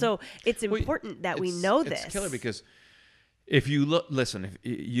to. Mm-hmm. So it's important that we know this. It's killer because if you listen,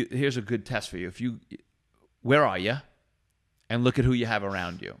 here's a good test for you. Where are you? And look at who you have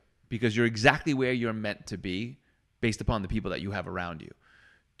around you, because you're exactly where you're meant to be based upon the people that you have around you.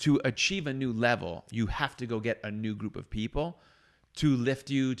 To achieve a new level, you have to go get a new group of people to lift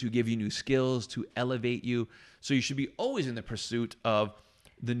you, to give you new skills, to elevate you. So you should be always in the pursuit of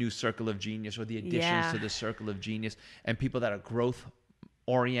the new circle of genius or the additions to the circle of genius, and people that are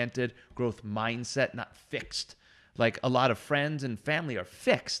growth-oriented, growth mindset, not fixed. Like, a lot of friends and family are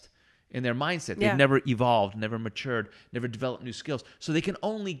fixed in their mindset. They've never evolved, never matured, never developed new skills. So they can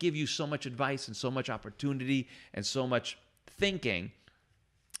only give you so much advice and so much opportunity and so much thinking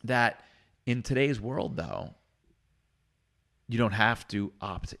that in today's world, though, you don't have to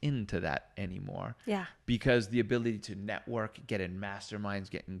opt into that anymore. Yeah. Because the ability to network, get in masterminds,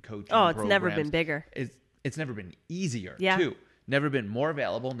 get in coaching programs. Oh, it's never been bigger. It's never been easier, too. Never been more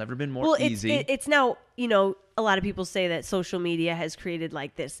available, never been more easy. It's now, a lot of people say that social media has created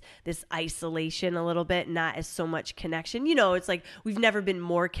like this isolation a little bit, not as so much connection. It's like we've never been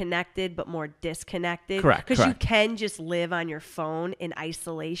more connected, but more disconnected. Correct. Because you can just live on your phone in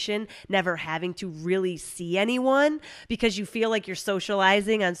isolation, never having to really see anyone because you feel like you're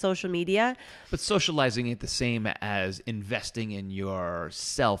socializing on social media. But socializing ain't the same as investing in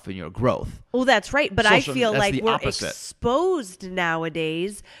yourself and your growth. Well, that's right. But I feel like we're exposed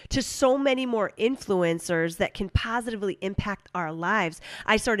nowadays to so many more influencers that can positively impact our lives.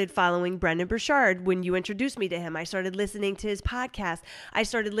 I started following Brendon Burchard when you introduced me to him. I started listening to his podcast. I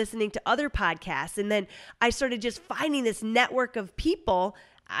started listening to other podcasts. And then I started just finding this network of people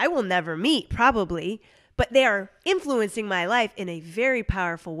I will never meet probably, but they are influencing my life in a very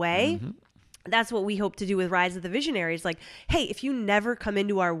powerful way. Mm-hmm. That's what we hope to do with Rise of the Visionaries. Like, hey, if you never come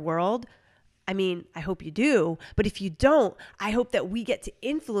into our world, I mean, I hope you do. But if you don't, I hope that we get to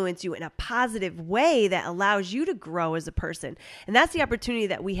influence you in a positive way that allows you to grow as a person. And that's the opportunity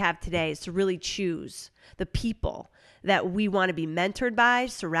that we have today, is to really choose the people that we want to be mentored by,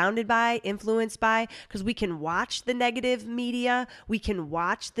 surrounded by, influenced by, because we can watch the negative media. We can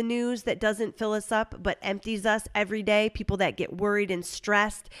watch the news that doesn't fill us up but empties us every day. People that get worried and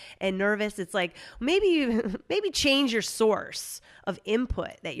stressed and nervous. It's like, maybe change your source of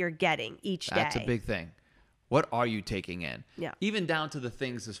input that you're getting each day. That's a big thing. What are you taking in? Yeah. Even down to the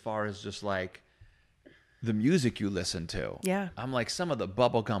things as far as just like the music you listen to. Yeah. I'm like, some of the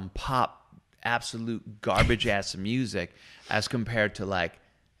bubblegum pop, absolute garbage ass music as compared to like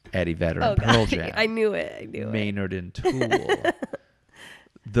Eddie Vedder and Pearl Jam. I knew it. Maynard and Tool.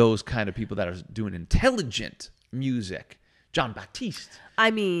 Those kind of people that are doing intelligent music. John Baptiste. I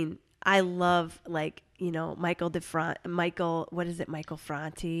mean, I love Michael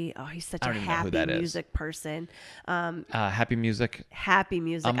Franti. Oh, he's such a happy music person. Happy music. Happy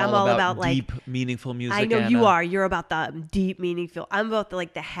music. I'm all about deep, meaningful music. I know Anna. you are. You're about the deep, meaningful. I'm about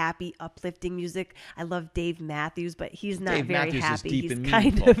the happy, uplifting music. I love Dave Matthews, but he's not Dave very Matthews happy. Is deep he's and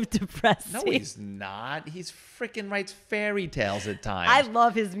kind meaningful. of depressing. No, he's not. He's freaking writes fairy tales at times. I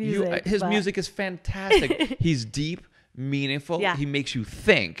love his music. His music is fantastic. He's deep, meaningful. Yeah. He makes you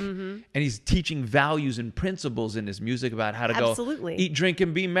think. And he's teaching values and principles in his music about how to Absolutely. go eat, drink,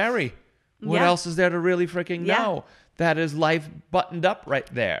 and be merry. What else is there to really freaking know? That is life buttoned up right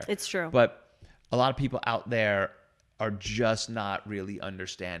there. It's true. But a lot of people out there are just not really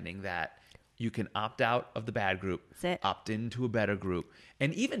understanding that you can opt out of the bad group, opt into a better group,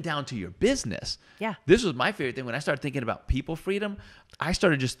 and even down to your business. Yeah. This was my favorite thing. When I started thinking about people freedom, I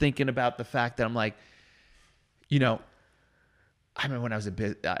started just thinking about the fact that I'm like, I remember when I was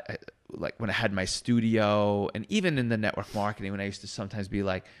like when I had my studio, and even in the network marketing, when I used to sometimes be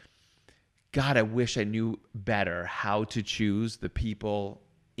like, God, I wish I knew better how to choose the people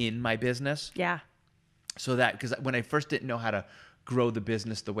in my business. Yeah. So that, because when I first didn't know how to grow the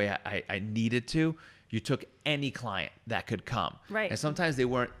business the way I needed to, you took any client that could come. Right. And sometimes they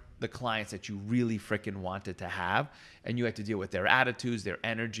weren't the clients that you really freaking wanted to have, and you had to deal with their attitudes, their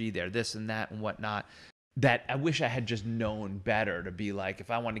energy, their this and that and whatnot. That I wish I had just known better to be like,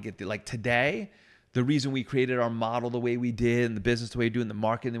 if I want to get today, the reason we created our model the way we did, and the business the way we do, and the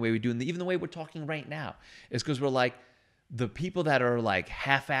marketing the way we do, and even the way we're talking right now, is because we're like, the people that are like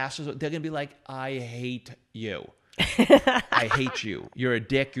half-assers, they're going to be like, I hate you. I hate you. You're a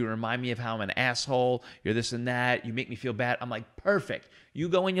dick. You remind me of how I'm an asshole. You're this and that. You make me feel bad. I'm like, perfect. You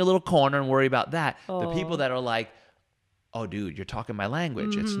go in your little corner and worry about that. The people that are like, oh, dude, you're talking my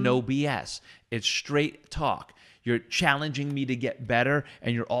language. It's no BS. It's straight talk. You're challenging me to get better,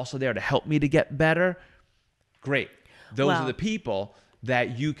 and you're also there to help me to get better. Great. Those are the people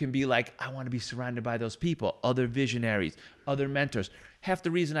that you can be like, I want to be surrounded by those people, other visionaries, other mentors. Half the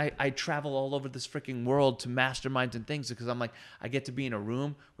reason I travel all over this freaking world to masterminds and things is because I'm like, I get to be in a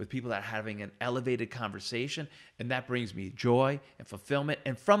room with people that are having an elevated conversation, and that brings me joy and fulfillment.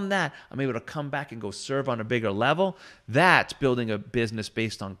 And from that, I'm able to come back and go serve on a bigger level. That's building a business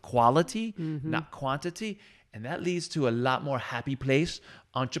based on quality, not quantity. And that leads to a lot more happy place,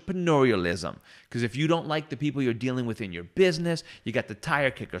 entrepreneurialism. Because if you don't like the people you're dealing with in your business, you got the tire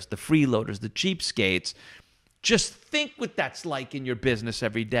kickers, the freeloaders, the cheapskates. Just think what that's like in your business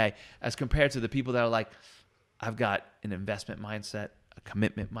every day as compared to the people that are like, I've got an investment mindset, a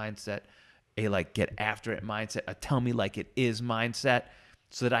commitment mindset, a like get after it mindset, a tell me like it is mindset,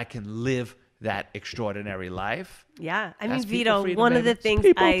 so that I can live that extraordinary life. Yeah. I That's mean, Vito, freedom, one baby. of the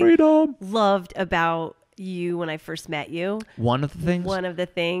things loved about you when I first met you. One of the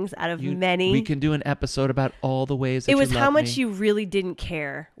things out of many. We can do an episode about all the ways that it was you how love much me. you really didn't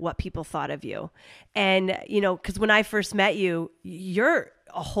care what people thought of you. And, because when I first met you, you're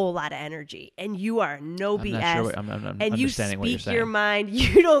a whole lot of energy, and you are no BS. Not sure I'm and you understanding what you're speak saying. your mind.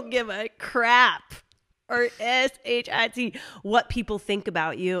 You don't give a crap, or SHIT, what people think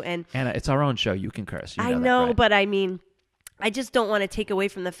about you. And Anna, it's our own show. You can curse. You I that, know, right? but I mean, I just don't want to take away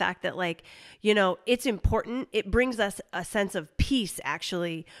from the fact that, it's important. It brings us a sense of peace,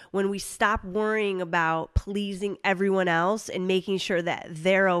 actually, when we stop worrying about pleasing everyone else and making sure that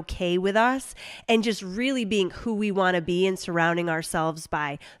they're okay with us, and just really being who we want to be and surrounding ourselves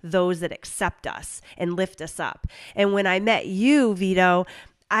by those that accept us and lift us up. And when I met you, Vito,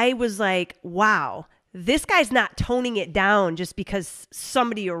 I was like, wow, this guy's not toning it down just because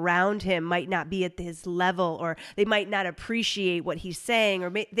somebody around him might not be at his level, or they might not appreciate what he's saying,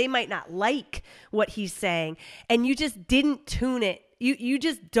 or they might not like what he's saying. And you just didn't tune it. You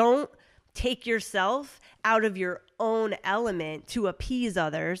just don't take yourself out of your own element to appease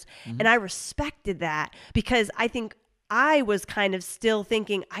others. And I respected that because I think I was kind of still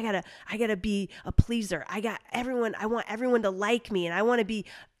thinking, I gotta be a pleaser. I want everyone to like me, and I want to be,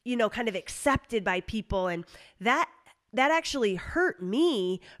 kind of accepted by people. And that actually hurt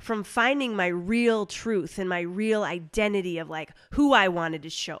me from finding my real truth and my real identity of like who I wanted to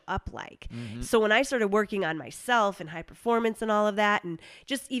show up like. So when I started working on myself and high performance and all of that, and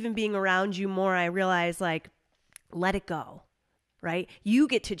just even being around you more, I realized like, let it go, right? You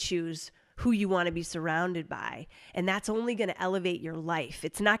get to choose who you want to be surrounded by. And that's only going to elevate your life.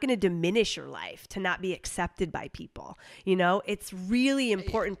 It's not going to diminish your life to not be accepted by people. It's really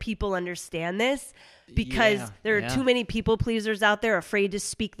important people understand this because there are too many people pleasers out there afraid to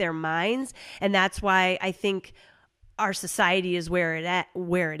speak their minds. And that's why I think our society is where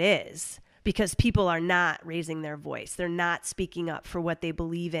it is. Because people are not raising their voice. They're not speaking up for what they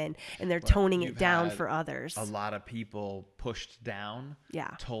believe in, and they're toning it down for others. A lot of people pushed down,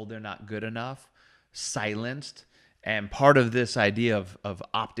 told they're not good enough, silenced. And part of this idea of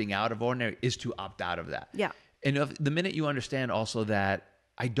opting out of ordinary is to opt out of that. Yeah. And the minute you understand also that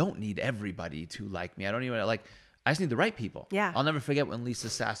I don't need everybody to like me. I just need the right people. Yeah. I'll never forget when Lisa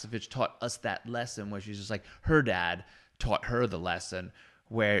Sasevich taught us that lesson where she's just like, her dad taught her the lesson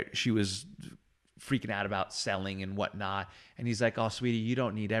where she was freaking out about selling and whatnot. And he's like, oh, sweetie, you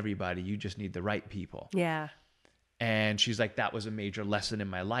don't need everybody. You just need the right people. Yeah. And she's like, that was a major lesson in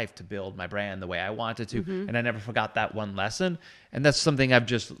my life to build my brand the way I wanted to. And I never forgot that one lesson. And that's something I've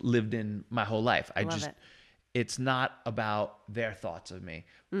just lived in my whole life. It's not about their thoughts of me.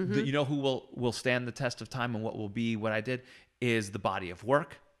 You know who will stand the test of time and what will be what I did is the body of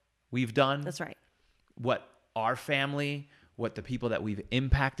work we've done. That's right. What our family, what the people that we've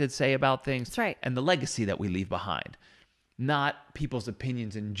impacted say about things. That's right. And the legacy that we leave behind. Not people's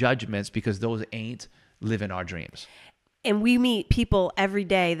opinions and judgments, because those ain't living our dreams. And we meet people every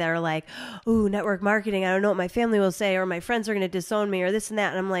day that are like, ooh, network marketing, I don't know what my family will say, or my friends are going to disown me, or this and that.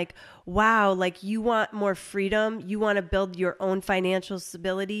 And I'm like, wow, like you want more freedom. You want to build your own financial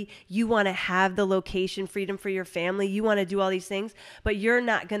stability. You want to have the location freedom for your family. You want to do all these things, but you're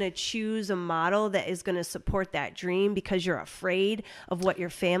not going to choose a model that is going to support that dream because you're afraid of what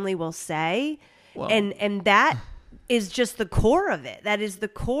your family will say. Well, and that is just the core of it. That is the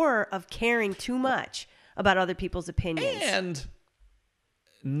core of caring too much about other people's opinions. And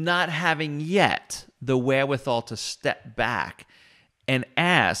not having yet the wherewithal to step back and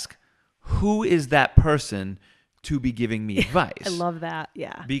ask, who is that person to be giving me advice? I love that.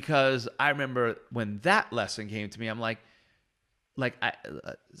 Yeah. Because I remember when that lesson came to me, I'm like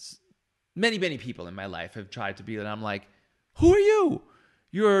many people in my life have tried to be, and I'm like, who are you?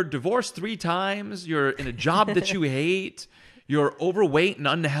 You're divorced 3 times. You're in a job that you hate. You're overweight and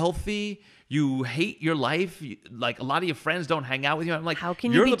unhealthy. You hate your life. Like a lot of your friends don't hang out with you. I'm like, how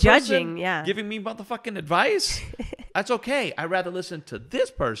can you be judging? Yeah, giving me motherfucking advice. That's okay. I'd rather listen to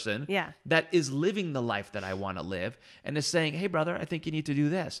this person that is living the life that I want to live and is saying, hey, brother, I think you need to do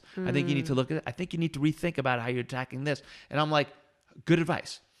this. I think you need to look at it. I think you need to rethink about how you're attacking this. And I'm like, good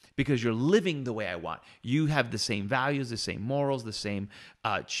advice, because you're living the way I want. You have the same values, the same morals, the same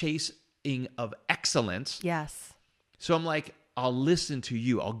chasing of excellence. Yes. So I'm like, I'll listen to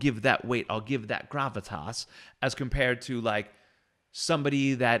you. I'll give that weight. I'll give that gravitas as compared to like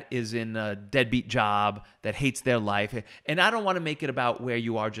somebody that is in a deadbeat job that hates their life. And I don't want to make it about where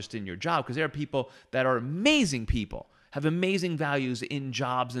you are just in your job, because there are people that are amazing people, have amazing values in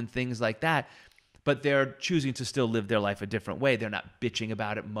jobs and things like that, but they're choosing to still live their life a different way. They're not bitching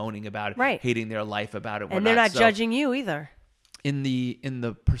about it, moaning about it, hating their life about it. And they're not judging you either. In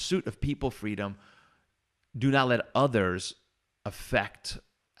the pursuit of people freedom, do not let others affect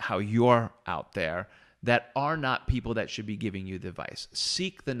how you're out there that are not people that should be giving you the advice.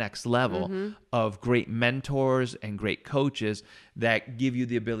 Seek the next level of great mentors and great coaches that give you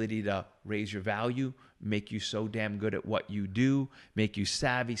the ability to raise your value, make you so damn good at what you do, make you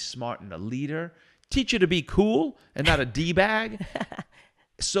savvy, smart, and a leader, teach you to be cool and not a D-bag,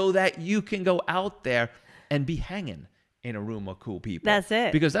 so that you can go out there and be hanging in a room of cool people. That's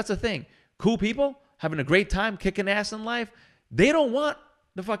it. Because that's the thing. Cool people having a great time, kicking ass in life, they don't want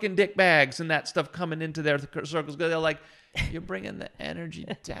the fucking dick bags and that stuff coming into their circles. They're like, you're bringing the energy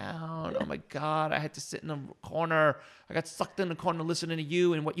down. Oh my God, I had to sit in a corner. I got sucked in the corner listening to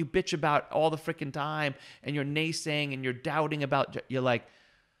you and what you bitch about all the freaking time. And you're naysaying and you're doubting about, you're like,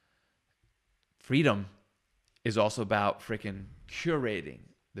 freedom is also about freaking curating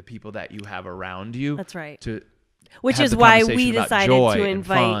the people that you have around you. That's right. To Which is why we decided to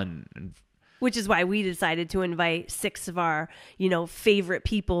invite Which is why we decided to invite 6 of our, favorite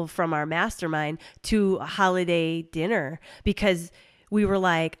people from our mastermind to a holiday dinner, because we were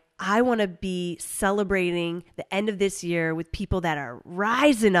like, I want to be celebrating the end of this year with people that are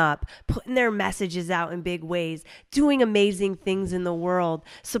rising up, putting their messages out in big ways, doing amazing things in the world,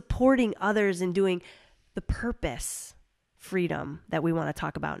 supporting others, and doing the purpose freedom that we want to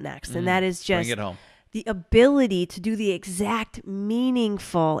talk about next. And that is just bring it home. The ability to do the exact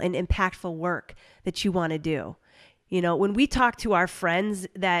meaningful and impactful work that you want to do. When we talk to our friends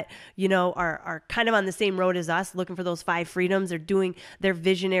that, are kind of on the same road as us, looking for those 5 freedoms, they're doing their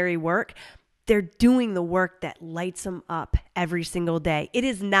visionary work. They're doing the work that lights them up every single day. It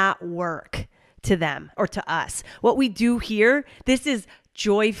is not work to them or to us. What we do here, this is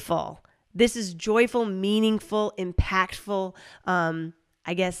joyful. This is joyful, meaningful, impactful,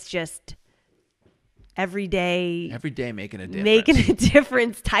 just every day making a difference. Making a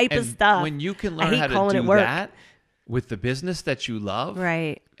difference type of stuff. When you can learn how to do that with the business that you love,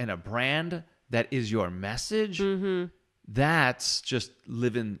 right, and a brand that is your message, that's just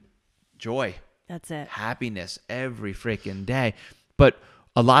living joy. That's it. Happiness every freaking day. But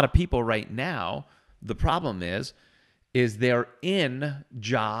a lot of people right now, the problem is they're in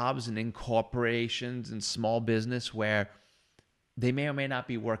jobs and in corporations and small business where they may or may not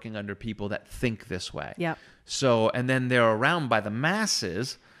be working under people that think this way. Yeah. So, and then they're around by the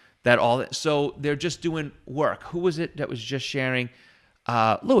masses so they're just doing work. Who was it that was just sharing?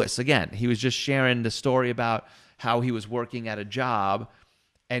 Lewis, again, he was just sharing the story about how he was working at a job,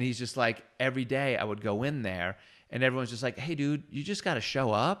 and he's just like, every day I would go in there and everyone's just like, hey dude, you just got to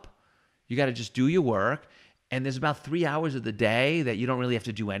show up. You got to just do your work. And there's about 3 hours of the day that you don't really have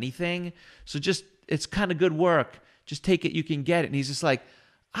to do anything. So it's kind of good work. Just take it, you can get it. And he's just like,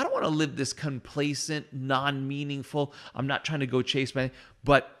 I don't want to live this complacent, non-meaningful, I'm not trying to go chase my,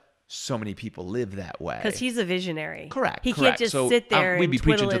 but so many people live that way. Because he's a visionary. Correct. He can't just sit there we'd be and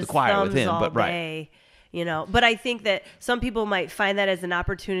twiddle preaching to his the choir with thumbs him, all but right. day, But I think that some people might find that as an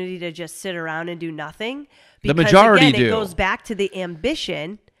opportunity to just sit around and do nothing. Because, the majority again, do. It goes back to the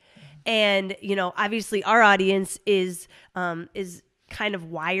ambition. And, obviously our audience is kind of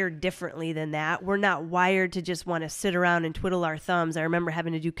wired differently than that. We're not wired to just want to sit around and twiddle our thumbs. I remember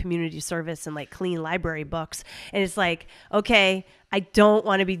having to do community service and clean library books. And it's like, okay, I don't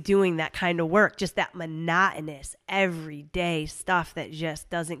want to be doing that kind of work, just that monotonous everyday stuff that just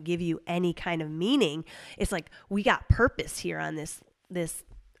doesn't give you any kind of meaning. It's like, we got purpose here on this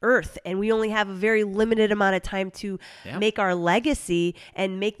earth, and we only have a very limited amount of time to make our legacy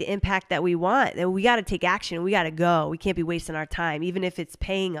and make the impact that we want. And we got to take action. We got to go. We can't be wasting our time, even if it's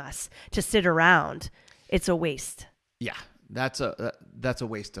paying us to sit around. It's a waste. Yeah, that's a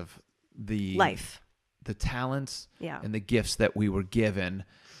waste of the life, the talents, and the gifts that we were given,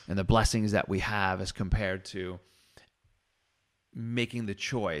 and the blessings that we have, as compared to making the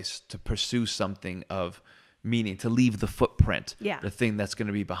choice to pursue something of meaning, to leave the footprint, the thing that's going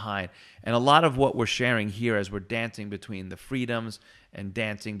to be behind. And a lot of what we're sharing here, as we're dancing between the freedoms and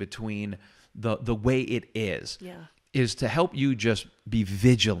dancing between the way it is to help you just be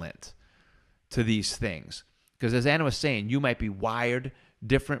vigilant to these things. Because as Anna was saying, you might be wired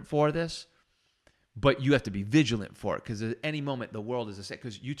different for this, but you have to be vigilant for it, because at any moment the world is the same.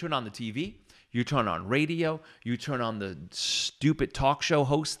 Because you turn on the TV, you turn on radio, you turn on the stupid talk show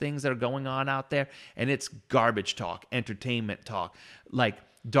host things that are going on out there, and it's garbage talk, entertainment talk, like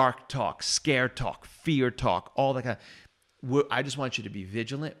dark talk, scare talk, fear talk, all that kind of. I just want you to be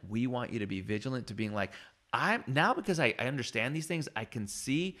vigilant. We want you to be vigilant to being like, because I understand these things, I can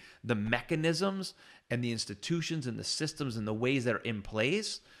see the mechanisms and the institutions and the systems and the ways that are in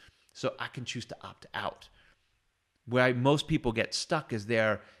place, so I can choose to opt out. Where most people get stuck is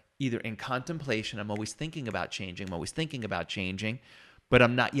they're either in contemplation, I'm always thinking about changing, but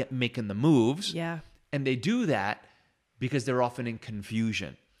I'm not yet making the moves. Yeah. And they do that because they're often in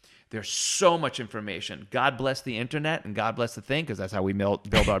confusion. There's so much information. God bless the internet and God bless the thing, because that's how we build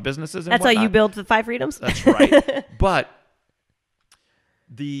our businesses and that's whatnot. how you build the 5 freedoms? That's right. But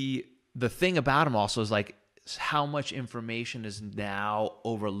the thing about them also is like, how much information is now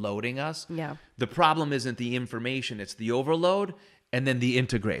overloading us. Yeah. The problem isn't the information, it's the overload and then the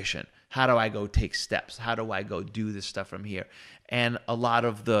integration. How do I go take steps? How do I go do this stuff from here? And a lot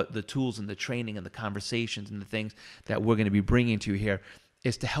of the tools and the training and the conversations and the things that we're going to be bringing to you here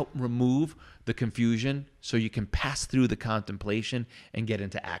is to help remove the confusion so you can pass through the contemplation and get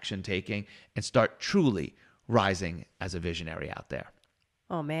into action taking and start truly rising as a visionary out there.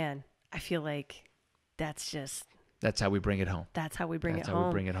 Oh man, I feel like that's how we bring it home. That's how we bring it home. That's how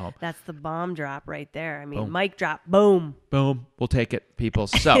we bring it home. That's the bomb drop right there. I mean, Boom. Mic drop, boom. Boom. We'll take it, people.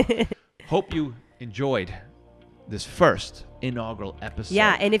 So Hope you enjoyed this first inaugural episode.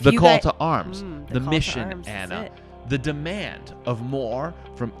 Yeah, and if the you call guys, to arms, the mission, arms, Anna, the demand of more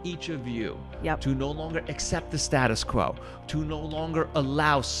from each of you to no longer accept the status quo, to no longer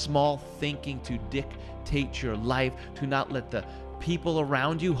allow small thinking to dictate your life, to not let the people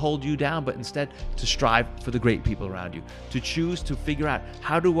around you hold you down, but instead to strive for the great people around you, to choose to figure out,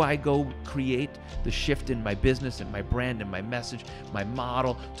 how do I go create the shift in my business and my brand and my message, my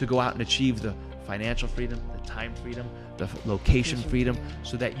model, to go out and achieve the financial freedom, the time freedom, the location freedom,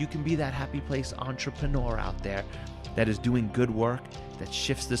 so that you can be that happy place entrepreneur out there that is doing good work, that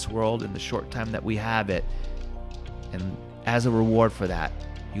shifts this world in the short time that we have it. And as a reward for that,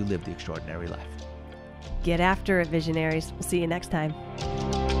 you live the extraordinary life. Get after it, visionaries. We'll see you next time.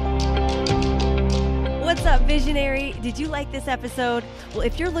 What's up, visionary? Did you like this episode? Well,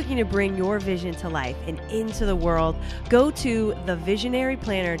 if you're looking to bring your vision to life and into the world, go to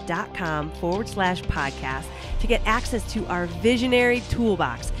thevisionaryplanner.com/podcast to get access to our Visionary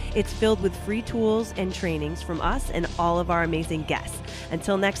Toolbox. It's filled with free tools and trainings from us and all of our amazing guests.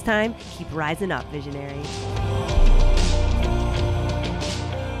 Until next time, keep rising up, visionaries.